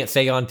words you can't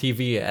say on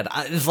TV. And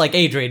it's like,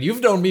 Adrian, you've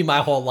known me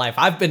my whole life.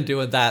 I've been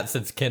doing that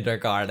since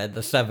kindergarten.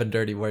 The 7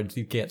 dirty words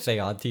you can't say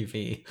on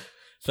TV.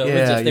 So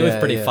it was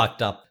pretty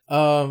fucked up.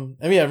 I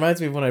mean, it reminds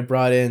me of when I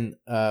brought in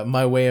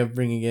my way of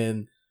bringing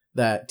in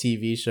that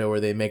TV show where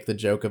they make the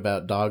joke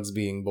about dogs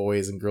being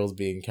boys and girls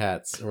being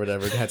cats or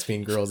whatever, cats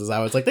being girls. Is I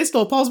was like, they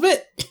stole Paul's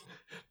bit.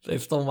 They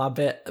stole my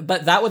bit.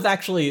 But that was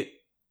actually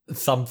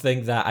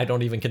something that I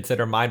don't even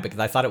consider mine because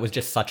I thought it was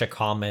just such a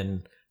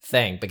common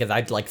thing because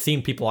I'd like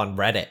seen people on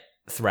Reddit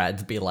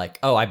threads be like,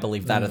 oh, I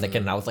believe that as a kid,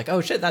 and I was like,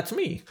 oh shit, that's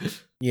me.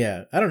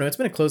 Yeah, I don't know, it's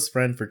been a close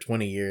friend for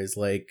 20 years.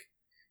 Like,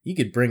 you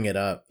could bring it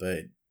up,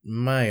 but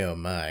my oh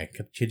my,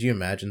 could you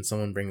imagine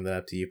someone bringing that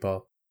up to you,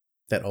 Paul?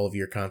 That all of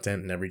your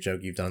content and every joke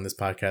you've done on this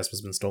podcast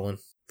has been stolen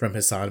from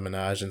Hassan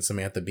Minaj and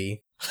Samantha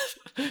Bee?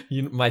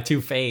 My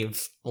 2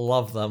 faves,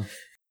 love them.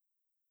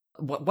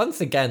 Once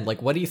again,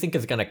 like, what do you think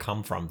is going to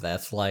come from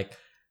this? Like,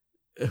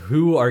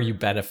 who are you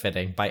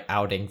benefiting by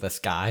outing this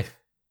guy?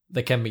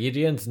 The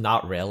comedians?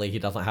 Not really. He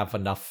doesn't have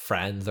enough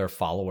friends or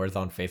followers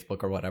on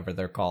Facebook or whatever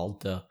they're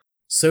called to...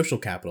 Social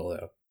capital,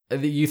 though.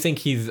 You think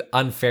he's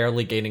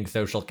unfairly gaining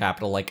social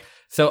capital? Like,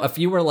 so if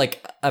you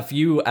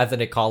as an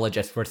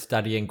ecologist were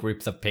studying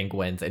groups of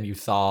penguins and you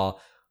saw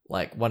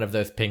like one of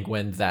those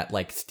penguins that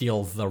like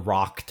steals the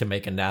rock to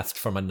make a nest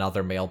from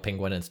another male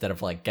penguin instead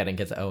of like getting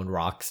his own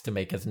rocks to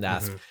make his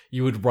nest,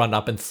 you would run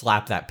up and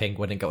slap that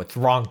penguin and go, it's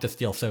wrong to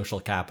steal social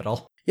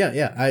capital. Yeah.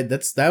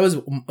 That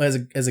was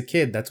as a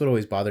kid. That's what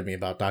always bothered me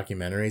about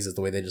documentaries is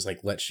the way they just like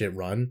let shit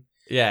run.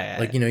 Yeah.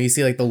 Like, you know, you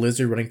see like the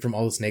lizard running from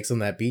all the snakes on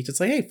that beach. It's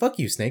like, hey, fuck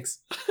you, snakes.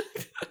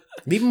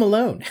 Leave him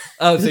alone.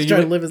 Oh, so he's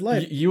trying to live his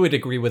life. You would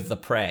agree with the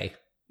prey.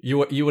 You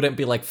wouldn't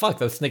be like, fuck,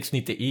 those snakes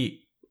need to eat.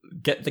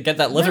 Get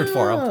that lizard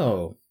for him.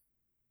 No,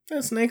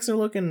 the snakes are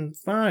looking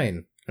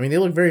fine. I mean, they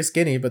look very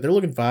skinny, but they're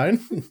looking fine.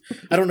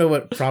 I don't know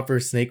what proper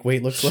snake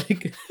weight looks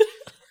like.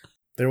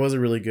 There was a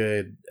really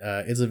good,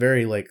 it's a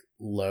very like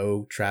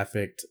low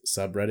trafficked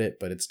subreddit,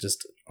 but it's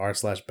just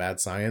r/bad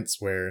science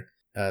where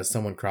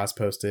someone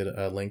cross-posted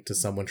a link to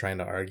someone trying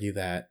to argue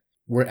that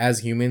we're as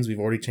humans, we've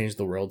already changed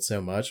the world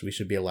so much, we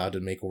should be allowed to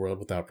make a world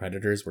without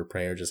predators where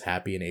prey are just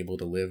happy and able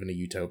to live in a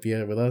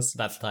utopia with us.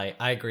 That's tight.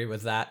 I agree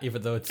with that.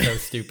 Even though it's so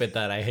stupid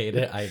that I hate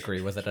it, I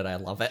agree with it and I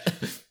love it.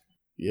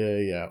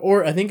 Yeah.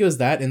 Or I think it was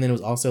that, and then it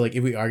was also like,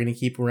 if we are going to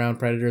keep around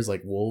predators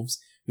like wolves,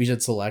 we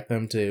should select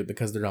them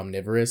because they're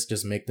omnivorous,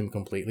 just make them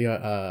completely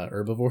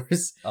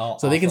herbivores. Oh,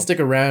 so they can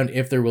stick around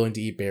if they're willing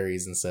to eat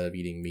berries instead of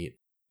eating meat.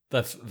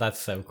 That's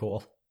so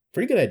cool.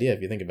 Pretty good idea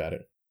if you think about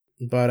it.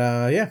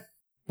 But yeah.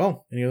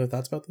 Well, any other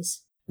thoughts about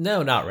this?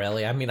 No, not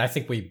really. I mean, I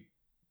think we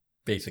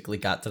basically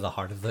got to the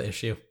heart of the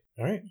issue.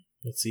 All right.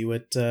 Let's see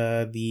what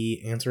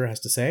the answer has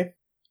to say.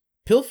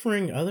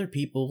 Pilfering other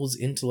people's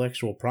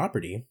intellectual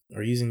property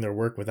or using their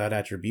work without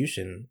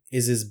attribution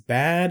is as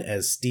bad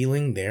as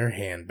stealing their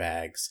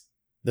handbags.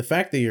 The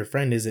fact that your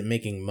friend isn't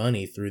making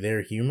money through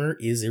their humor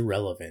is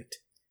irrelevant.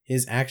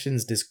 His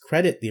actions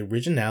discredit the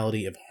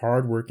originality of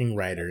hard-working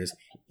writers,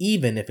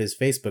 even if his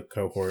Facebook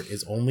cohort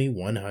is only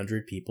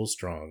 100 people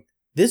strong.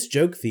 This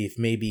joke thief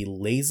may be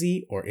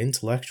lazy or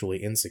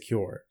intellectually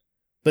insecure,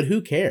 but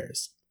who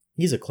cares?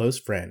 He's a close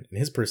friend, and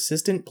his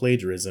persistent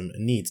plagiarism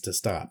needs to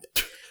stop.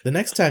 The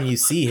next time you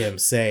see him,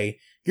 say,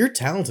 "You're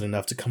talented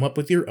enough to come up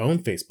with your own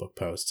Facebook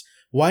posts.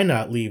 Why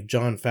not leave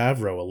Jon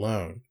Favreau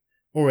alone?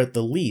 Or at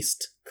the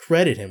least,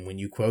 credit him when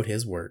you quote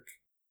his work."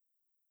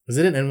 Is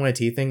it an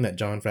NYT thing that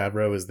Jon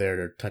Favreau is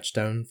their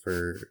touchstone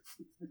for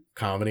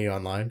comedy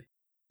online?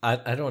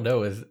 I don't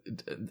know.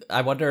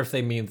 I wonder if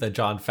they mean the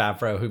Jon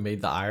Favreau who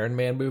made the Iron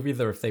Man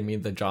movies, or if they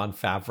mean the Jon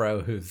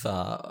Favreau who's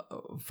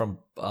from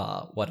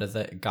what is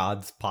it?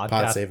 God's podcast.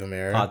 Pod Save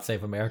America. Pod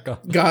Save America.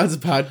 God's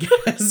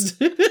podcast.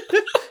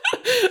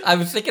 I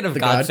was thinking of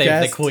The God Save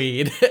Godcast? the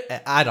Queen.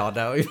 I don't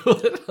know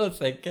what I was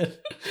thinking.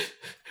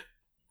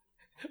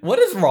 What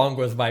is wrong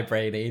with my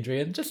brain,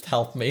 Adrian? Just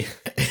help me.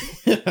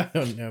 I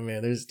don't know,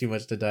 man. There's too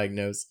much to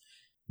diagnose.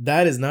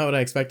 That is not what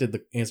I expected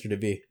the answer to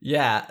be.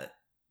 Yeah,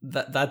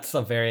 that's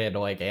a very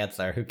annoying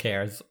answer. Who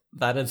cares?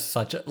 That is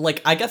such a...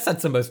 Like, I guess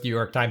that's the most New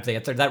York Times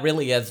answer. That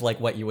really is, like,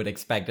 what you would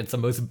expect. It's the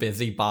most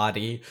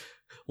busybody.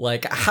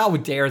 Like, how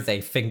dare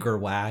they finger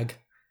wag?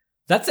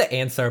 That's an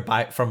answer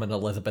from an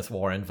Elizabeth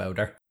Warren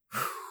voter.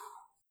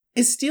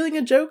 Is stealing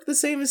a joke the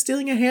same as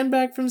stealing a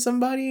handbag from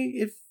somebody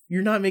if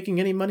you're not making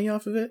any money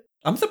off of it?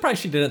 I'm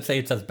surprised she didn't say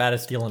it's as bad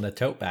as stealing a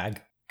tote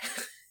bag.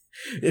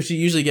 If you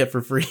usually get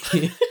for free.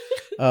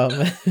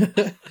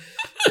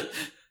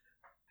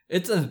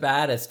 It's as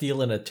bad as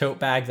stealing a tote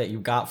bag that you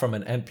got from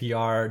an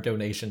NPR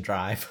donation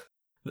drive.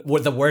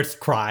 The worst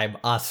crime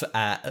us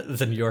at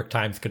the New York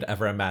Times could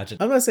ever imagine.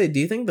 I'm gonna say,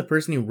 do you think the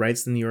person who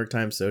writes the New York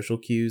Times social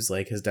cues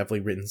like has definitely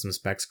written some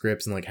spec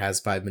scripts and like has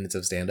 5 minutes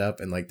of stand up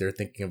and like they're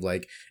thinking of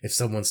like if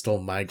someone stole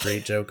my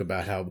great joke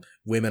about how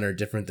women are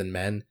different than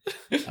men,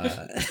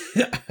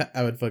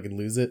 I would fucking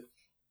lose it.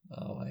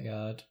 Oh my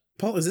god.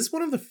 Paul, is this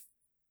one of the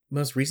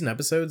most recent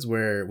episodes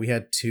where we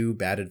had 2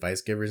 bad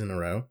advice givers in a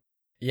row?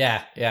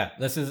 Yeah.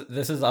 This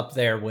is up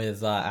there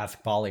with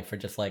Ask Polly for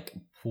just like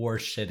poor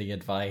shitty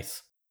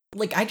advice.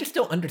 Like, I just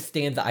don't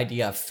understand the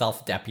idea of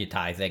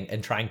self-deputizing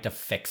and trying to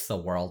fix the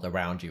world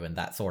around you in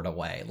that sort of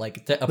way.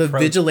 Like, The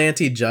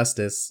vigilante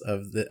justice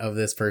of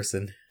this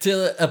person.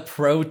 To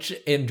approach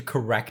and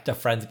correct a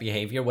friend's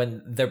behavior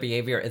when their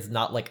behavior is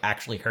not, like,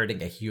 actually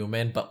hurting a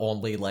human, but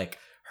only, like,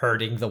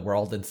 hurting the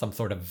world in some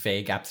sort of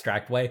vague,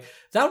 abstract way.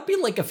 That would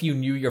be like if you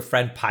knew your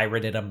friend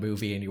pirated a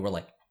movie and you were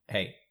like,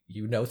 hey,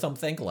 you know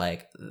something?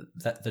 Like,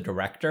 the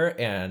director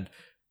and...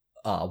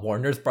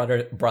 Warner's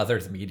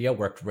Brothers Media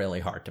worked really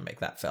hard to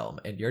make that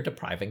film, and you're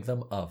depriving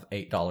them of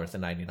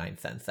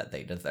 $8.99 that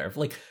they deserve.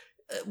 Like,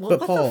 but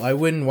Paul, I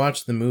wouldn't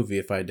watch the movie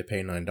if I had to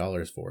pay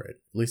 $9 for it.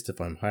 At least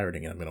if I'm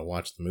pirating it, I'm going to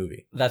watch the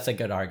movie. That's a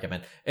good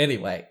argument.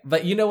 Anyway,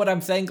 but you know what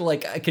I'm saying?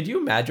 Like, could you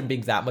imagine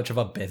being that much of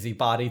a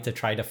busybody to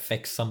try to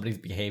fix somebody's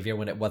behavior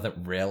when it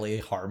wasn't really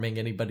harming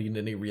anybody in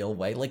any real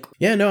way? Like,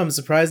 yeah, no, I'm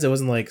surprised it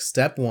wasn't like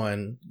step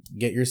 1,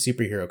 get your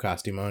superhero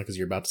costume on because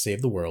you're about to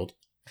save the world.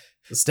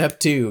 Step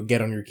 2, get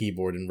on your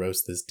keyboard and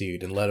roast this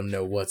dude and let him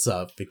know what's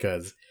up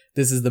because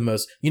this is the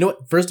most... You know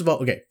what? First of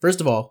all,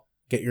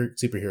 get your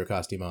superhero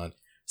costume on.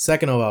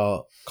 Second of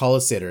all, call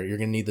a sitter. You're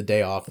going to need the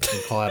day off and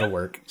call out of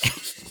work.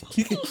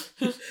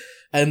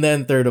 And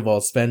then third of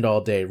all, spend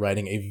all day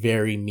writing a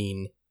very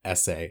mean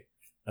essay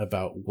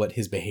about what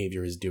his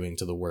behavior is doing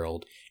to the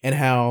world and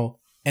how...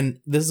 And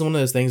this is one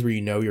of those things where you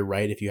know you're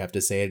right if you have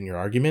to say it in your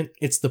argument.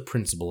 It's the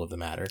principle of the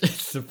matter.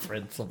 It's the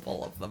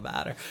principle of the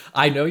matter.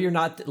 I know you're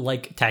not,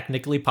 like,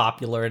 technically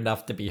popular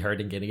enough to be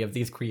hurting any of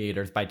these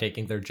creators by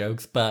taking their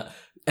jokes, but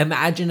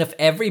imagine if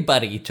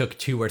everybody took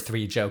 2 or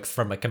 3 jokes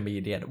from a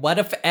comedian. What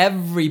if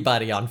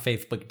everybody on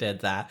Facebook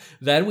did that?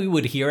 Then we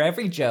would hear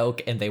every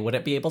joke, and they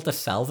wouldn't be able to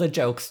sell the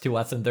jokes to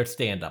us in their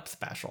stand-up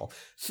special.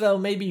 So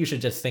maybe you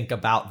should just think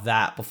about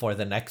that before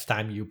the next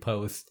time you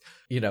post...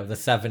 You know, the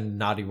 7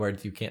 naughty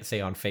words you can't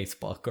say on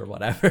Facebook or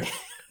whatever.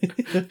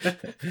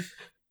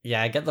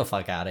 Yeah, get the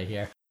fuck out of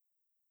here.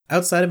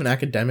 Outside of an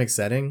academic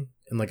setting,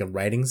 in like a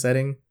writing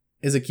setting,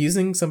 is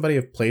accusing somebody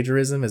of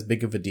plagiarism as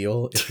big of a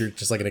deal if you're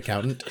just like an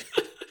accountant?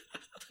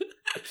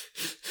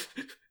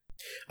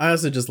 I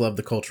also just love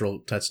the cultural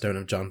touchstone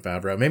of Jon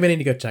Favreau. Maybe I need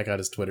to go check out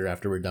his Twitter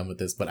after we're done with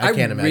this, but I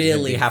can't imagine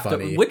really it being have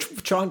funny. to.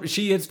 Which John?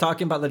 She is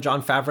talking about the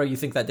Jon Favreau you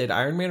think that did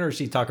Iron Man, or is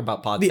she talking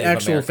about Pod The Save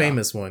actual America?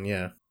 famous one,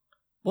 yeah.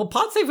 Well,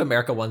 Pod Save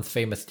America one's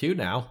famous too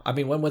now. I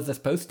mean, when was this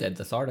posted,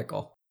 this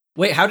article?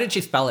 Wait, how did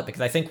she spell it? Because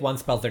I think one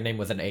spells their name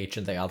with an H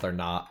and the other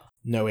not.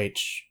 No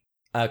H.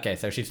 Okay,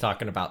 so she's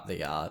talking about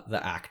the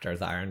actor,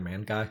 the Iron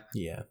Man guy.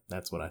 Yeah,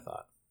 that's what I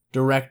thought.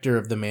 Director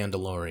of The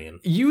Mandalorian.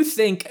 You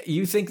think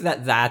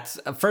that's...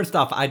 First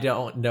off, I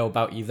don't know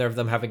about either of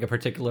them having a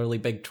particularly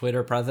big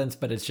Twitter presence,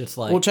 but it's just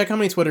like... Well, check how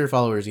many Twitter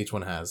followers each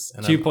one has.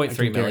 And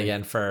 2.3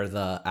 million for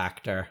the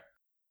actor.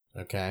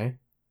 Okay.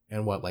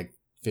 And what, like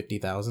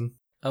 50,000?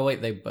 Oh,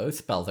 wait, they both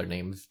spell their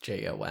names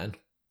Jon.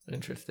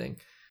 Interesting.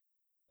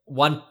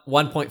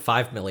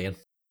 1.5 million.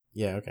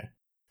 Yeah, okay.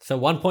 So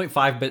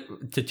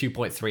 1.5 to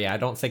 2.3. I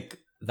don't think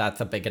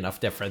that's a big enough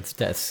difference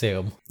to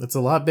assume. That's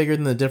a lot bigger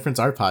than the difference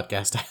our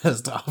podcast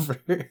has to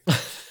offer.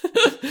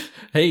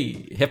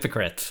 Hey,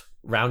 hypocrites.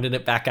 Rounding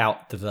it back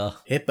out to the...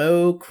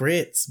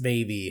 Hypocrites,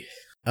 baby.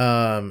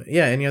 Yeah,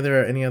 any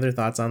other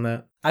thoughts on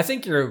that? I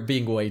think you're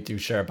being way too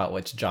sure about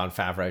which Jon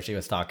Favreau she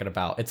was talking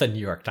about. It's a New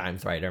York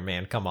Times writer,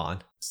 man. Come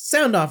on.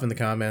 Sound off in the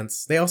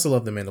comments. They also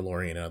love The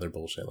Mandalorian and other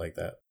bullshit like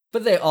that.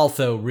 But they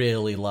also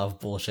really love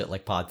bullshit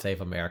like Pod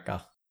Save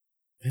America.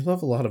 They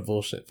love a lot of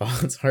bullshit, Paul.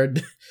 It's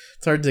hard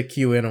to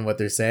cue in on what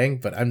they're saying,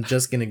 but I'm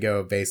just gonna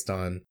go based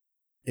on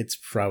It's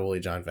probably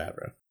Jon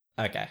Favreau.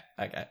 Okay.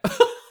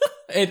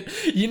 And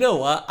you know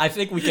what? I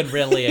think we can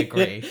really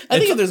agree. I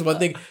think if there's one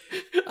thing,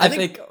 I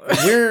think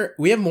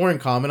we have more in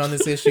common on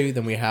this issue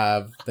than we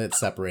have that's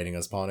separating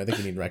us, Paul. And I think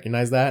we need to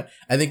recognize that.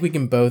 I think we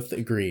can both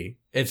agree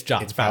it's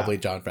Jon it's Favreau. probably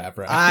Jon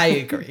Favreau. I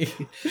agree.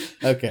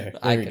 Okay,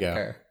 I there we go.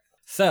 concur.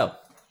 So,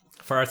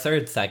 for our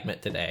third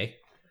segment today,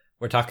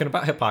 we're talking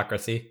about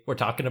hypocrisy. We're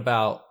talking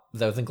about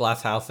those in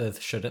glass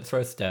houses shouldn't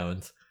throw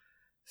stones.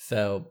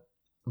 So,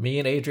 me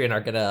and Adrian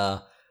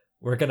are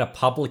we're gonna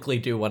publicly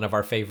do one of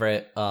our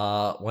favorite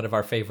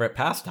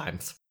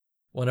pastimes,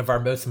 one of our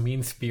most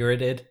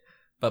mean-spirited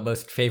but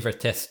most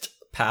favoritist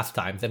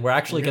pastimes, and we're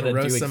actually gonna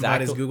roast do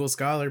somebody's exactly Google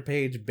Scholar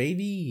page,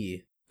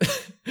 baby.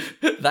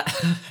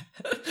 that.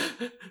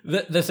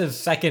 This is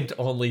second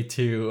only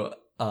to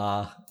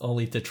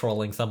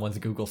trolling someone's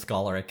Google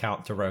Scholar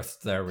account to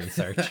roast their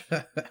research.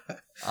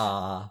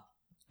 And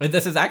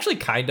this is actually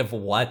kind of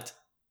what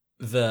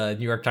the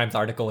New York Times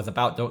article was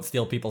about. Don't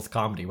steal people's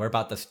comedy. We're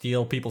about to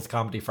steal people's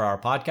comedy for our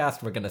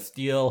podcast. We're going to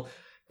steal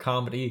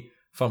comedy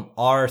from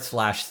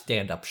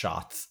r/stand-up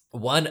shots.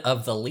 One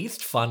of the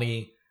least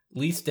funny,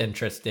 least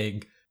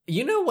interesting.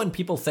 You know when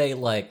people say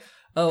like,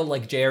 oh,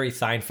 like Jerry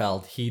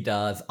Seinfeld, he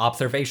does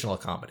observational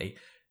comedy.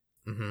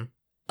 Mm-hmm.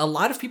 A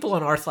lot of people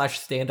on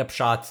r/stand-up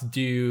shots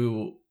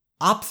do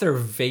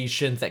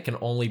observations that can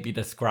only be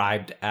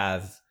described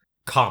as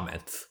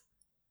comments.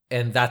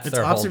 And that's It's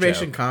their whole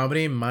observation joke.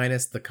 comedy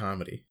minus the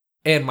comedy.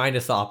 And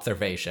minus the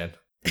observation.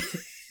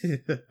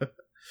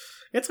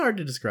 It's hard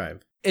to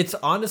describe. It's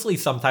honestly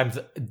sometimes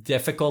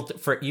difficult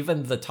for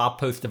even the top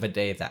post of a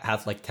day that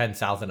has like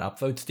 10,000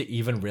 upvotes to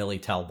even really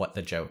tell what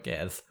the joke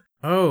is.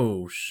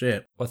 Oh,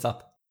 shit. What's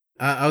up?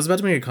 I was about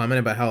to make a comment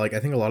about how, like,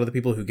 I think a lot of the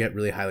people who get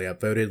really highly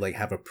upvoted, like,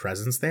 have a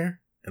presence there.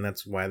 And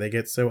that's why they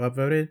get so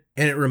upvoted.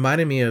 And it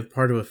reminded me of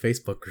part of a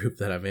Facebook group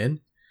that I'm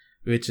in,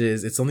 which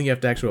is, it's something you have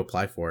to actually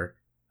apply for.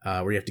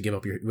 Where you have to give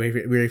up where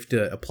you have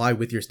to apply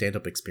with your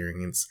stand-up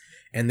experience,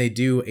 and they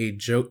do a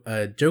joke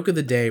of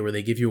the day where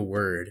they give you a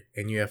word,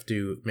 and you have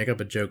to make up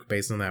a joke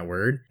based on that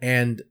word.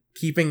 And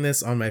keeping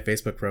this on my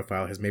Facebook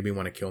profile has made me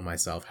want to kill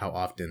myself. How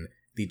often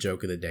the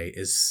joke of the day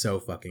is so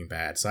fucking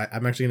bad. So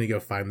I'm actually gonna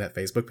go find that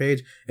Facebook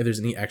page. If there's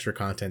any extra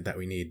content that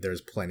we need, there's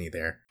plenty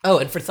there. Oh,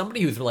 and for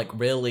somebody who's like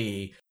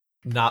really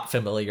not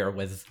familiar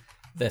with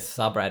this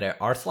subreddit,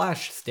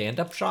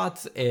 r/stand-up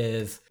shots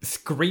is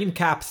screen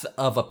caps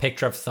of a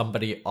picture of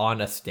somebody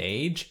on a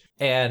stage,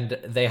 and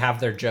they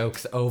have their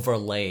jokes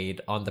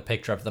overlaid on the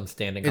picture of them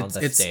standing on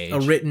the stage.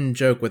 It's a written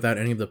joke without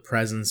any of the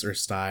presence or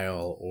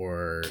style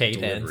or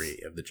Cadence. delivery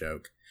of the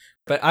joke.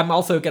 But I'm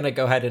also going to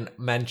go ahead and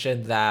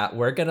mention that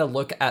we're going to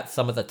look at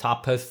some of the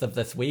top posts of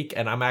this week,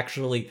 and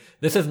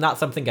this is not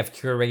something I've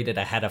curated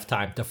ahead of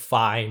time to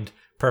find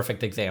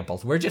perfect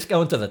examples. We're just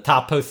going to the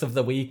top posts of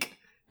the week,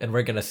 and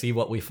we're going to see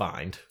what we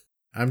find.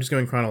 I'm just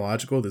going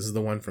chronological. This is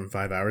the one from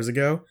 5 hours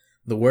ago.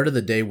 The word of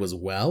the day was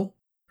well,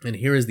 and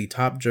here is the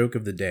top joke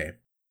of the day.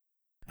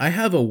 I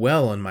have a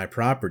well on my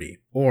property,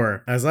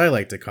 or, as I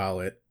like to call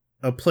it,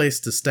 a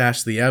place to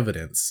stash the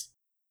evidence.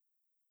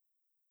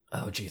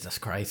 Oh, Jesus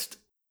Christ.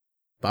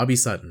 Bobby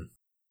Sutton.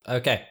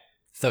 Okay,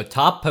 so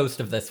top post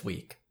of this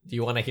week. Do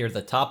you want to hear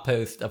the top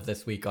post of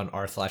this week on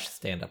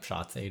r/stand-up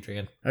shots,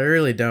 Adrian? I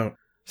really don't.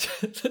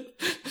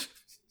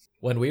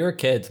 When we were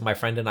kids, my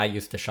friend and I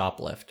used to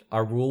shoplift.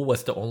 Our rule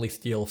was to only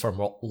steal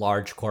from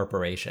large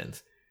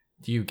corporations.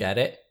 Do you get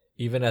it?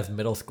 Even as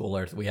middle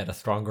schoolers, we had a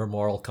stronger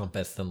moral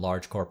compass than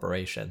large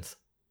corporations.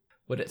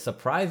 Would it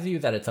surprise you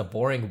that it's a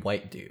boring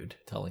white dude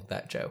telling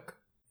that joke?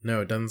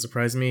 No, it doesn't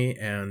surprise me,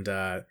 and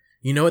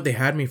you know what? They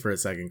had me for a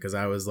second, because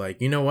I was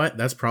like, you know what?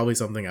 That's probably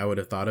something I would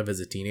have thought of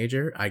as a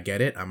teenager. I get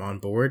it. I'm on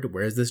board.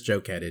 Where's this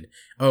joke headed?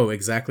 Oh,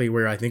 exactly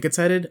where I think it's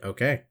headed?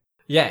 Okay.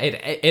 Yeah,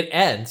 it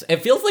ends.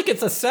 It feels like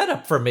it's a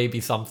setup for maybe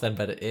something,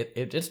 but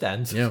it just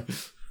ends. Yeah.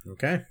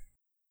 Okay.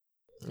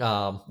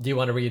 Do you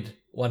want to read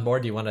one more?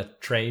 Do you want to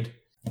trade?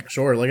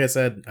 Sure. Like I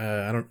said,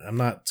 I'm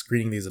not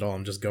screening these at all.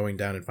 I'm just going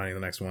down and finding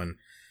the next one.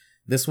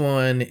 This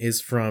one is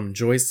from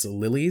Joyce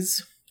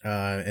Lilies,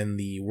 and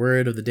the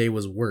word of the day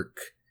was work.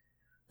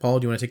 Paul,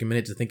 do you want to take a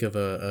minute to think of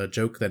a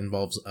joke that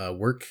involves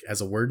work as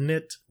a word in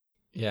it?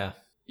 Yeah.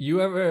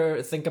 You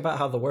ever think about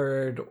how the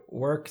word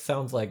work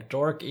sounds like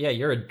dork? Yeah,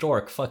 you're a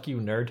dork. Fuck you,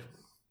 nerd.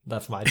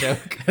 That's my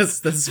joke.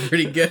 That's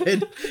pretty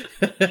good.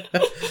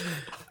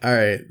 All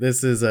right,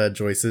 this is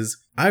Joyce's.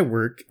 I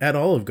work at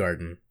Olive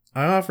Garden.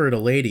 I offered a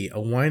lady a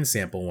wine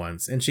sample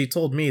once, and she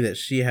told me that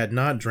she had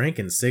not drank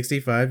in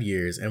 65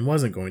 years and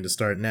wasn't going to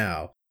start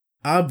now.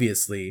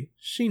 Obviously,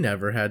 she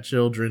never had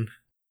children.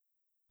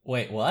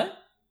 Wait, what?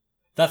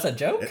 That's a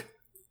joke?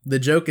 The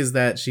joke is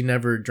that she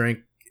never drank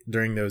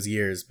during those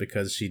years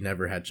because she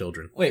never had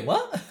children. Wait,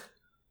 what?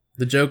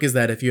 The joke is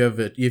that if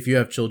you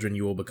have children,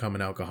 you will become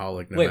an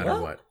alcoholic no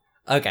matter what.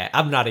 Okay,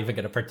 I'm not even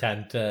going to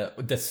pretend to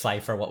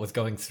decipher what was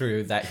going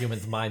through that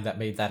human's mind that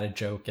made that a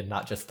joke and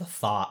not just a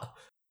thought.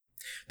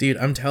 Dude,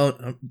 I'm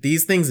telling,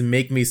 these things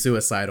make me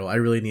suicidal. I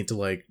really need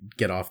to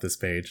get off this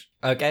page.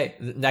 Okay,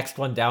 next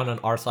one down on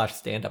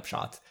r/stand-up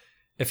shots.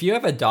 If you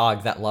have a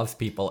dog that loves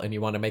people and you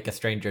want to make a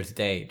stranger's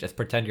day, just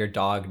pretend your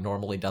dog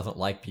normally doesn't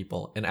like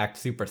people and act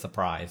super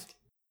surprised.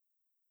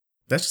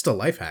 That's just a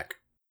life hack.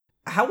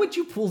 How would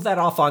you pull that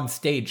off on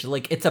stage?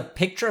 Like, it's a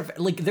picture of,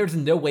 like, there's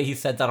no way he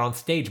said that on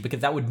stage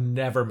because that would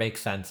never make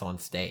sense on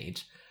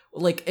stage.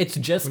 Like, it's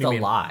just a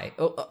lie.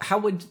 How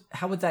would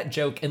that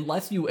joke,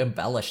 unless you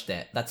embellished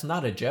it, that's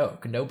not a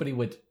joke. Nobody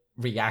would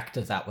react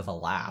to that with a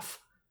laugh.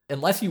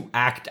 Unless you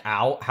act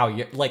out how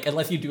you, like,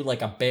 unless you do,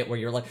 like, a bit where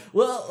you're like,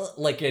 well,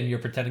 like, and you're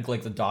pretending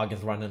like the dog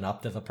is running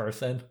up to the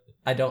person.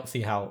 I don't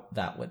see how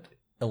that would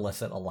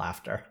elicit a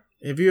laughter.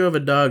 If you have a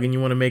dog and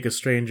you want to make a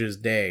stranger's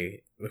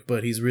day,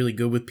 but he's really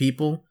good with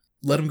people,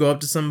 let him go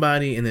up to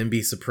somebody and then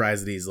be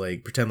surprised that he's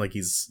like, pretend like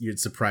you're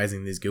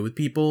surprising that he's good with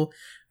people.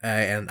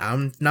 And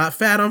I'm not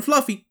fat, I'm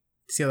fluffy.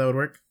 See how that would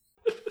work?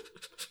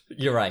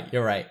 You're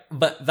right.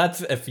 But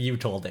that's if you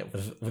told it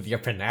with your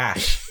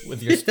panache,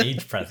 with your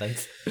stage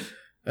presence.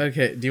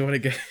 Okay, do you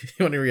want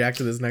to react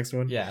to this next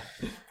one? Yeah.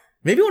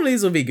 Maybe one of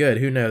these will be good.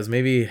 Who knows?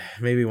 Maybe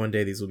one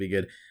day these will be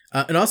good.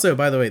 And also,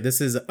 by the way, this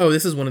is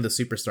one of the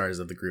superstars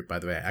of the group, by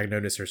the way. I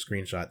noticed her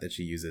screenshot that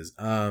she uses.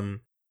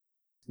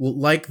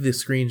 Like the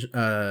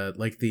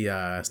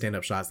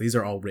stand-up shots, these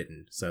are all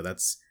written. So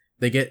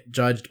they get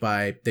judged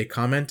by, they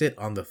comment it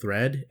on the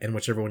thread, and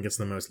whichever one gets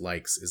the most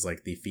likes is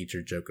like the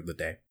featured joke of the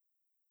day.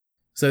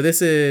 So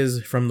this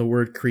is from the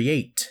word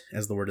create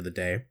as the word of the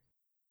day.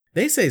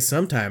 They say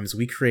sometimes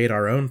we create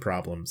our own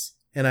problems.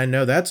 And I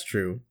know that's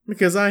true,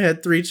 because I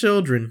had 3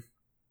 children.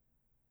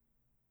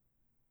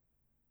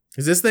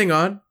 Is this thing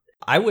on?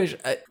 I wish...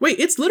 Wait,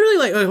 it's literally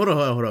like... Oh,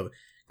 hold on.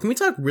 Can we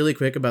talk really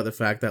quick about the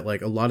fact that,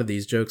 like, a lot of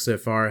these jokes so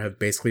far have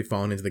basically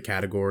fallen into the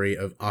category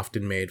of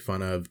often made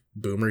fun of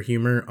boomer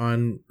humor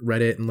on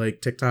Reddit and, like,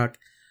 TikTok?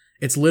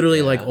 It's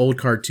literally like old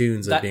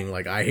cartoons of being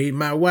like, I hate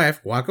my wife,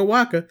 waka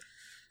waka.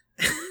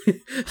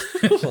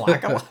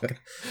 Waka waka.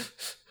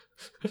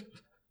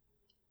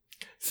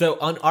 So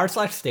on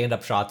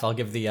r/stand-up shots, I'll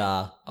give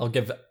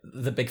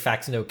the Big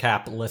Facts No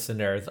Cap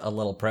listeners a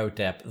little pro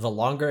tip. The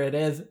longer it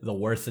is, the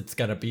worse it's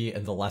gonna be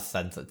and the less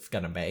sense it's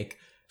gonna make.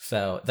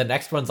 So the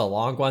next one's a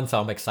long one, so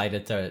I'm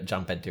excited to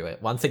jump into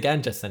it. Once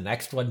again, just the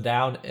next one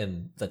down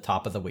in the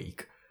top of the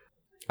week.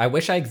 I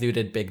wish I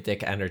exuded big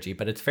dick energy,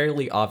 but it's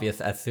fairly obvious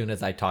as soon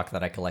as I talk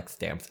that I collect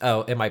stamps.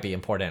 Oh, it might be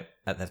important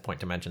at this point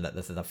to mention that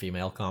this is a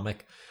female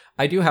comic.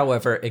 I do,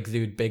 however,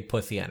 exude big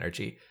pussy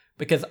energy.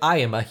 Because I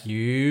am a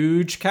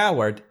huge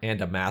coward and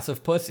a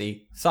massive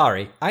pussy.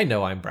 Sorry, I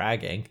know I'm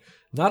bragging.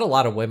 Not a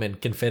lot of women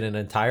can fit an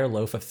entire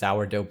loaf of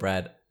sourdough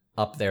bread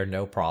up there,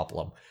 no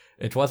problem.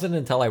 It wasn't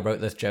until I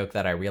wrote this joke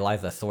that I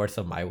realized the source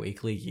of my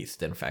weekly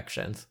yeast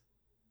infections.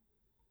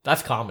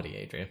 That's comedy,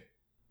 Adrian.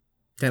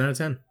 10 out of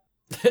 10.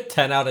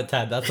 10 out of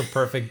 10. That's a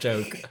perfect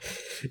joke.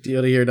 Do you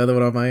want to hear another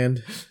one on my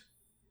end?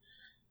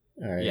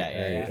 All right.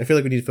 Yeah. I feel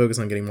like we need to focus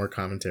on getting more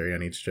commentary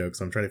on each joke,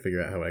 so I'm trying to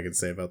figure out how I can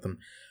say about them.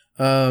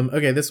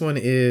 Okay, this one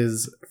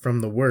is from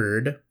the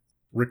word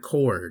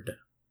record.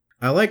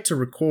 I like to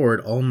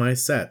record all my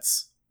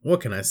sets.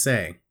 What can I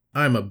say?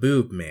 I'm a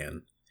boob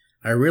man.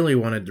 I really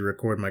wanted to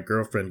record my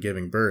girlfriend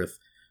giving birth,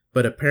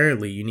 but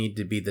apparently you need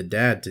to be the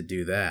dad to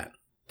do that.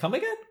 Come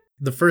again?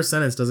 The first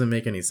sentence doesn't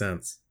make any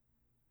sense.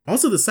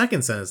 Also, the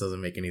second sentence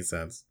doesn't make any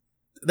sense.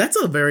 That's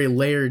a very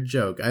layered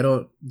joke.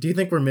 Do you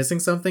think we're missing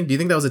something? Do you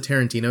think that was a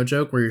Tarantino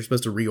joke where you're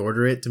supposed to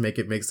reorder it to make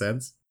it make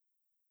sense?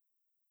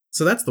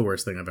 So that's the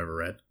worst thing I've ever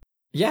read.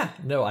 Yeah,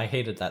 no, I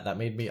hated that. That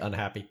made me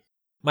unhappy.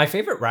 My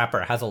favorite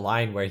rapper has a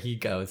line where he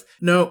goes...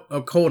 No,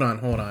 hold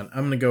on. I'm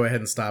going to go ahead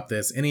and stop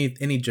this.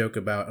 Any joke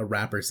about a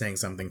rapper saying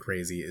something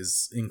crazy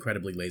is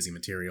incredibly lazy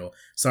material.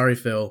 Sorry,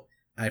 Phil.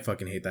 I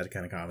fucking hate that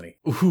kind of comedy.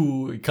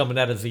 Ooh, coming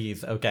out of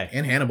Z's. Okay.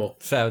 And Hannibal.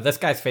 So this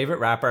guy's favorite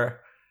rapper...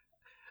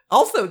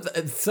 Also,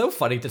 it's so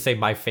funny to say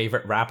my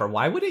favorite rapper.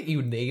 Why wouldn't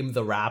you name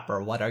the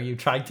rapper? What, are you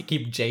trying to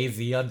keep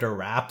Jay-Z under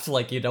wraps?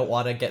 Like, you don't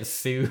want to get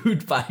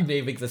sued by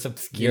naming this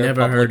obscure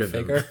never public heard of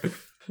figure?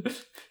 him.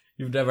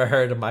 You've never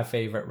heard of my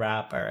favorite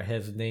rapper.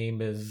 His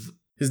name is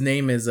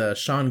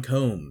Sean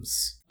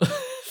Combs.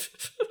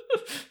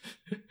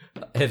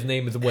 His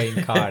name is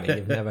Wayne Carney.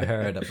 You've never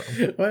heard of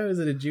him. Why was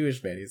it a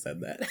Jewish man who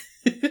said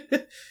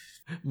that?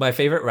 My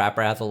favorite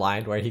rapper has a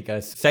line where he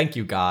goes, "Thank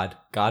you, God.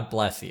 God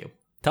bless you."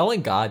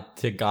 Telling God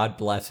to God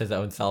bless his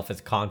own self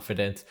is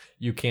confidence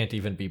you can't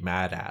even be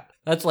mad at.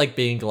 That's like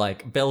being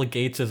like Bill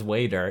Gates'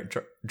 waiter,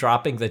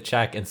 dropping the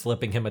check and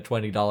slipping him a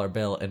 $20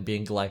 bill and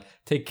being like,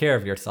 "Take care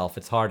of yourself,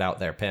 it's hard out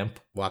there, pimp."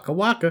 Waka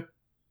waka.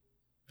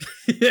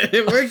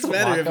 It works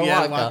better if you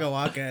Waka had waka. waka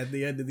waka at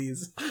the end of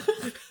these.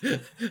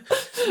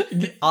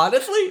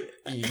 Honestly,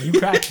 you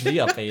cracked me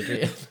up,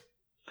 Adrian.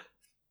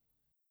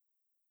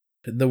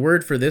 The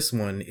word for this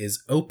one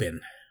is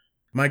open.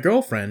 My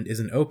girlfriend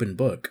is an open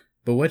book,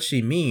 but what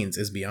she means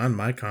is beyond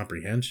my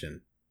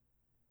comprehension.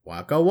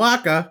 Waka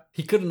waka.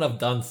 He couldn't have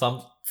done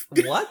some...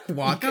 What?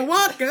 Waka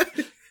waka.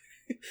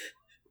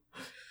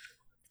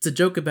 It's a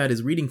joke about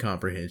his reading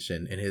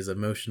comprehension and his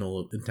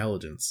emotional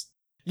intelligence.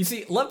 You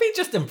see, let me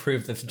just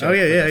improve this joke. Oh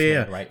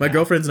yeah. Right My now.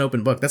 girlfriend's an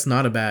open book. That's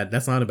not a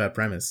bad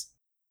premise.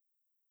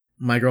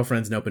 My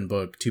girlfriend's an open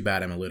book. Too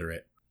bad I'm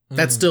illiterate.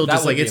 That's still That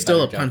just would like be it's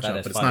still a better joke. punch That up,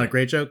 is but it's funny. not a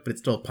great joke, but it's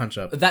still a punch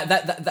up.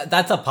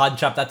 That's a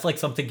punch up. That's like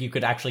something you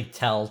could actually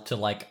tell to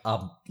like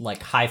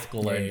high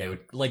schooler. Yeah.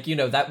 Like, you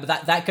know,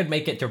 that could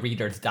make it to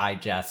Reader's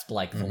Digest,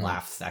 like the Mhm.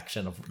 laugh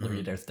section of the Mhm.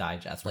 Reader's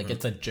Digest. Like Mhm.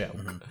 it's a joke.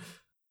 Mhm.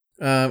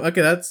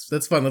 Okay,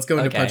 that's fun. Let's go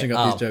into Okay, punching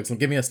up these jokes.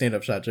 Give me a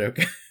stand-up shot joke.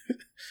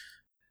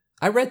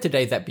 I read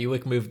today that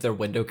Buick moved their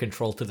window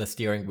control to the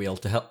steering wheel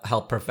to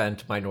help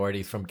prevent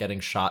minorities from getting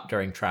shot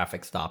during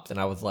traffic stops, and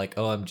I was like,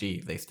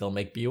 OMG, they still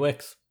make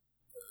Buicks?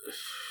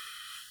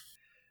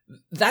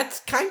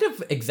 That's kind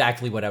of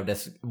exactly what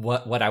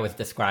I was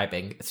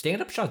describing.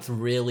 Stand-up shots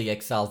really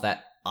excels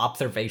at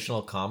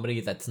observational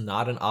comedy that's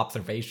not an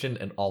observation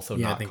and also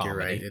Yeah, not I think comedy.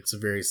 you're right. It's a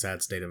very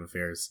sad state of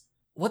affairs.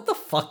 What the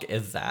fuck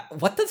is that?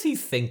 What does he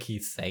think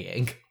he's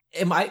saying?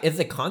 Is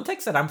the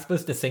context that I'm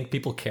supposed to think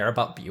people care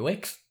about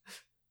Buicks?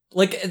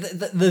 Like,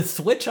 the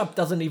switch up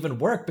doesn't even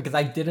work because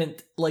I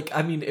didn't, like,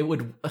 I mean, it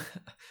would...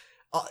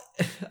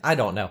 I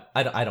don't know.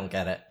 I don't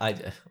get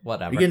it.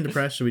 Whatever. You getting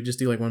depressed? Should we just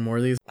do like one more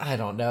of these? I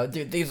don't know.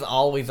 Dude, these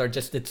always are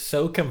just, it's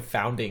so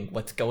confounding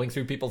what's going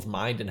through people's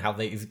mind and how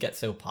they get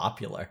so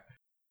popular.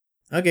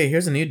 Okay,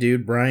 here's a new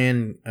dude,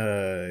 Brian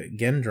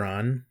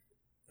Gendron.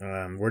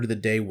 Word of the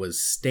day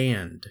was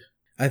stand.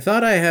 I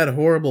thought I had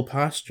horrible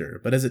posture,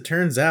 but as it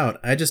turns out,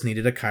 I just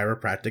needed a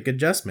chiropractic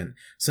adjustment.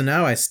 So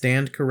now I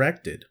stand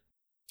corrected.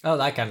 Oh,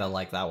 I kind of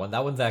like that one.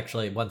 That one's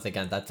actually, once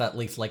again, that's at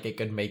least like it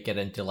could make it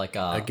into like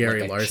a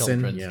Gary like a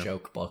Larson, children's yeah.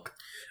 joke book.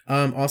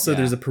 Also, Yeah.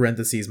 there's a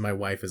parentheses, my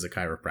wife is a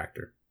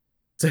chiropractor.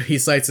 So he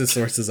cites his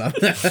sources on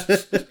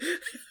that.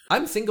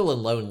 I'm single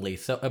and lonely.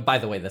 So, by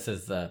the way, this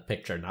is the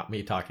picture, not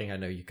me talking. I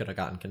know you could have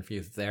gotten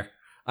confused there.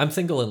 I'm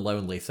single and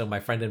lonely, so my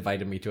friend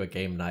invited me to a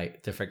game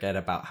night to forget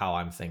about how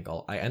I'm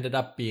single. I ended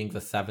up being the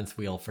seventh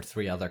wheel for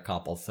 3 other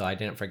couples, so I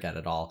didn't forget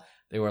it all.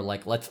 They were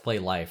like, let's play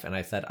life, and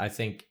I said, I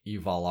think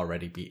you've all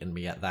already beaten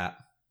me at that.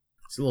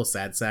 It's a little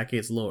sad sacky.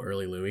 It's a little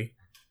early Louis.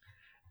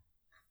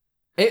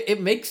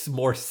 It makes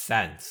more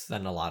sense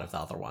than a lot of the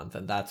other ones,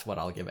 and that's what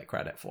I'll give it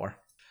credit for.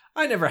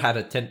 I never had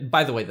a Tinder.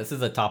 By the way, this is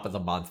the top of the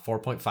month,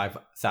 4.5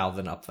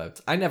 thousand upvotes.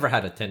 I never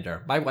had a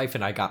Tinder. My wife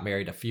and I got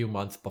married a few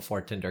months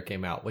before Tinder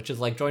came out, which is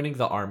like joining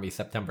the army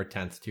September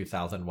 10th,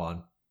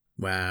 2001.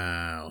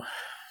 Wow.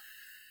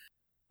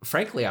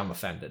 Frankly, I'm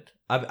offended.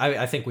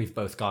 I think we've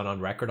both gone on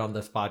record on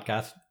this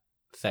podcast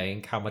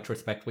saying how much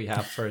respect we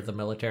have for the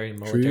military and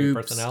military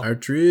personnel. Our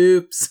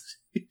troops.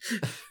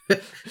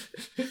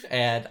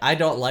 And I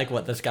don't like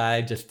what this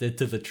guy just did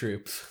to the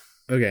troops.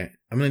 Okay,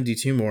 I'm going to do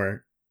 2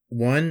 more.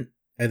 One,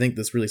 I think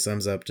this really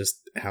sums up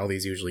just how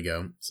these usually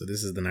go. So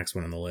this is the next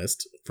one on the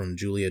list from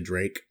Julie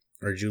Drake.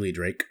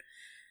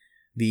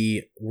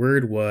 The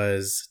word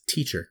was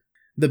teacher.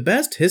 The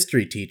best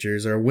history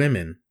teachers are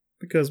women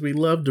because we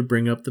love to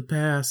bring up the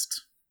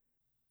past.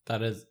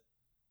 That is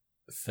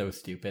so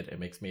stupid. It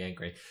makes me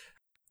angry.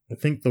 I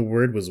think the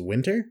word was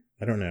winter?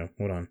 I don't know.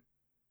 Hold on.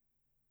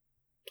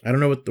 I don't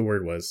know what the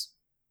word was.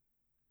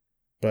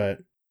 But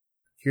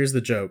here's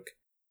the joke.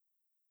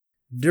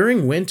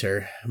 During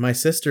winter, my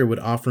sister would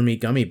offer me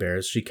gummy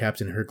bears she kept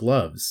in her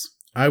gloves.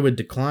 I would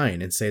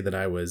decline and say that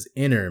I was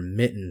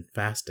intermittent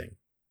fasting.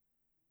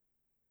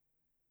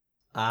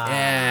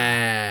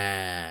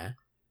 Ah.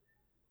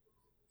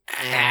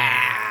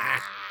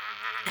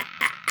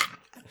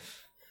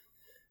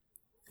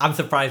 I'm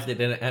surprised it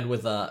didn't end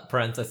with a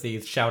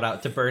parentheses. Shout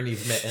out to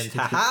Bernie's mittens.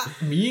 Haha,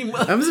 meme.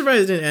 I'm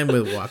surprised it didn't end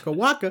with waka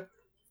waka.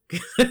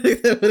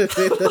 That would have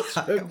made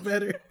that joke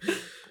better.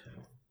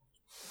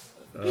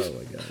 Oh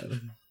my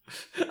god.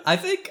 I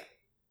think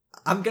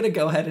I'm going to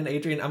go ahead and,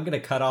 Adrian, I'm going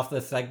to cut off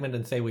this segment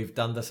and say we've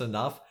done this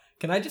enough.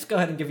 Can I just go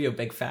ahead and give you a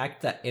big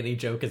fact that any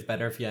joke is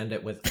better if you end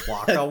it with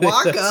waka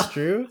waka? That's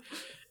true.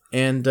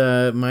 And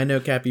my no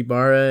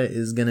capybara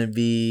is going to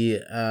be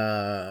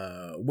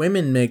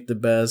women make the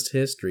best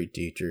history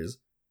teachers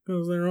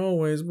because they're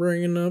always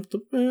bringing up the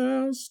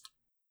past.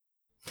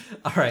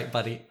 All right,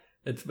 buddy.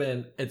 It's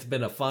been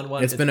a fun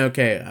one. It's been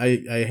okay.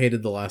 I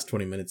hated the last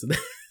 20 minutes of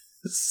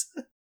this.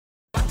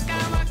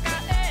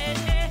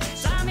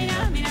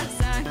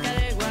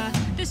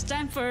 This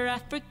time for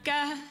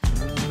Africa.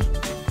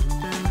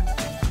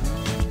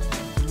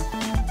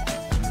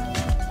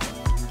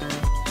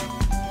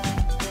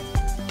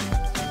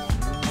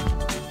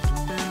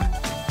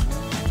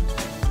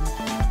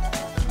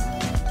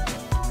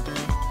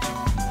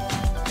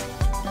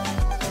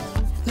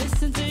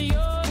 Listen to your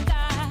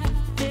God.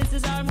 This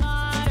is our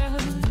motto.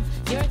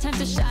 Your time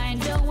to shine.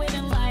 Don't wait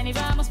and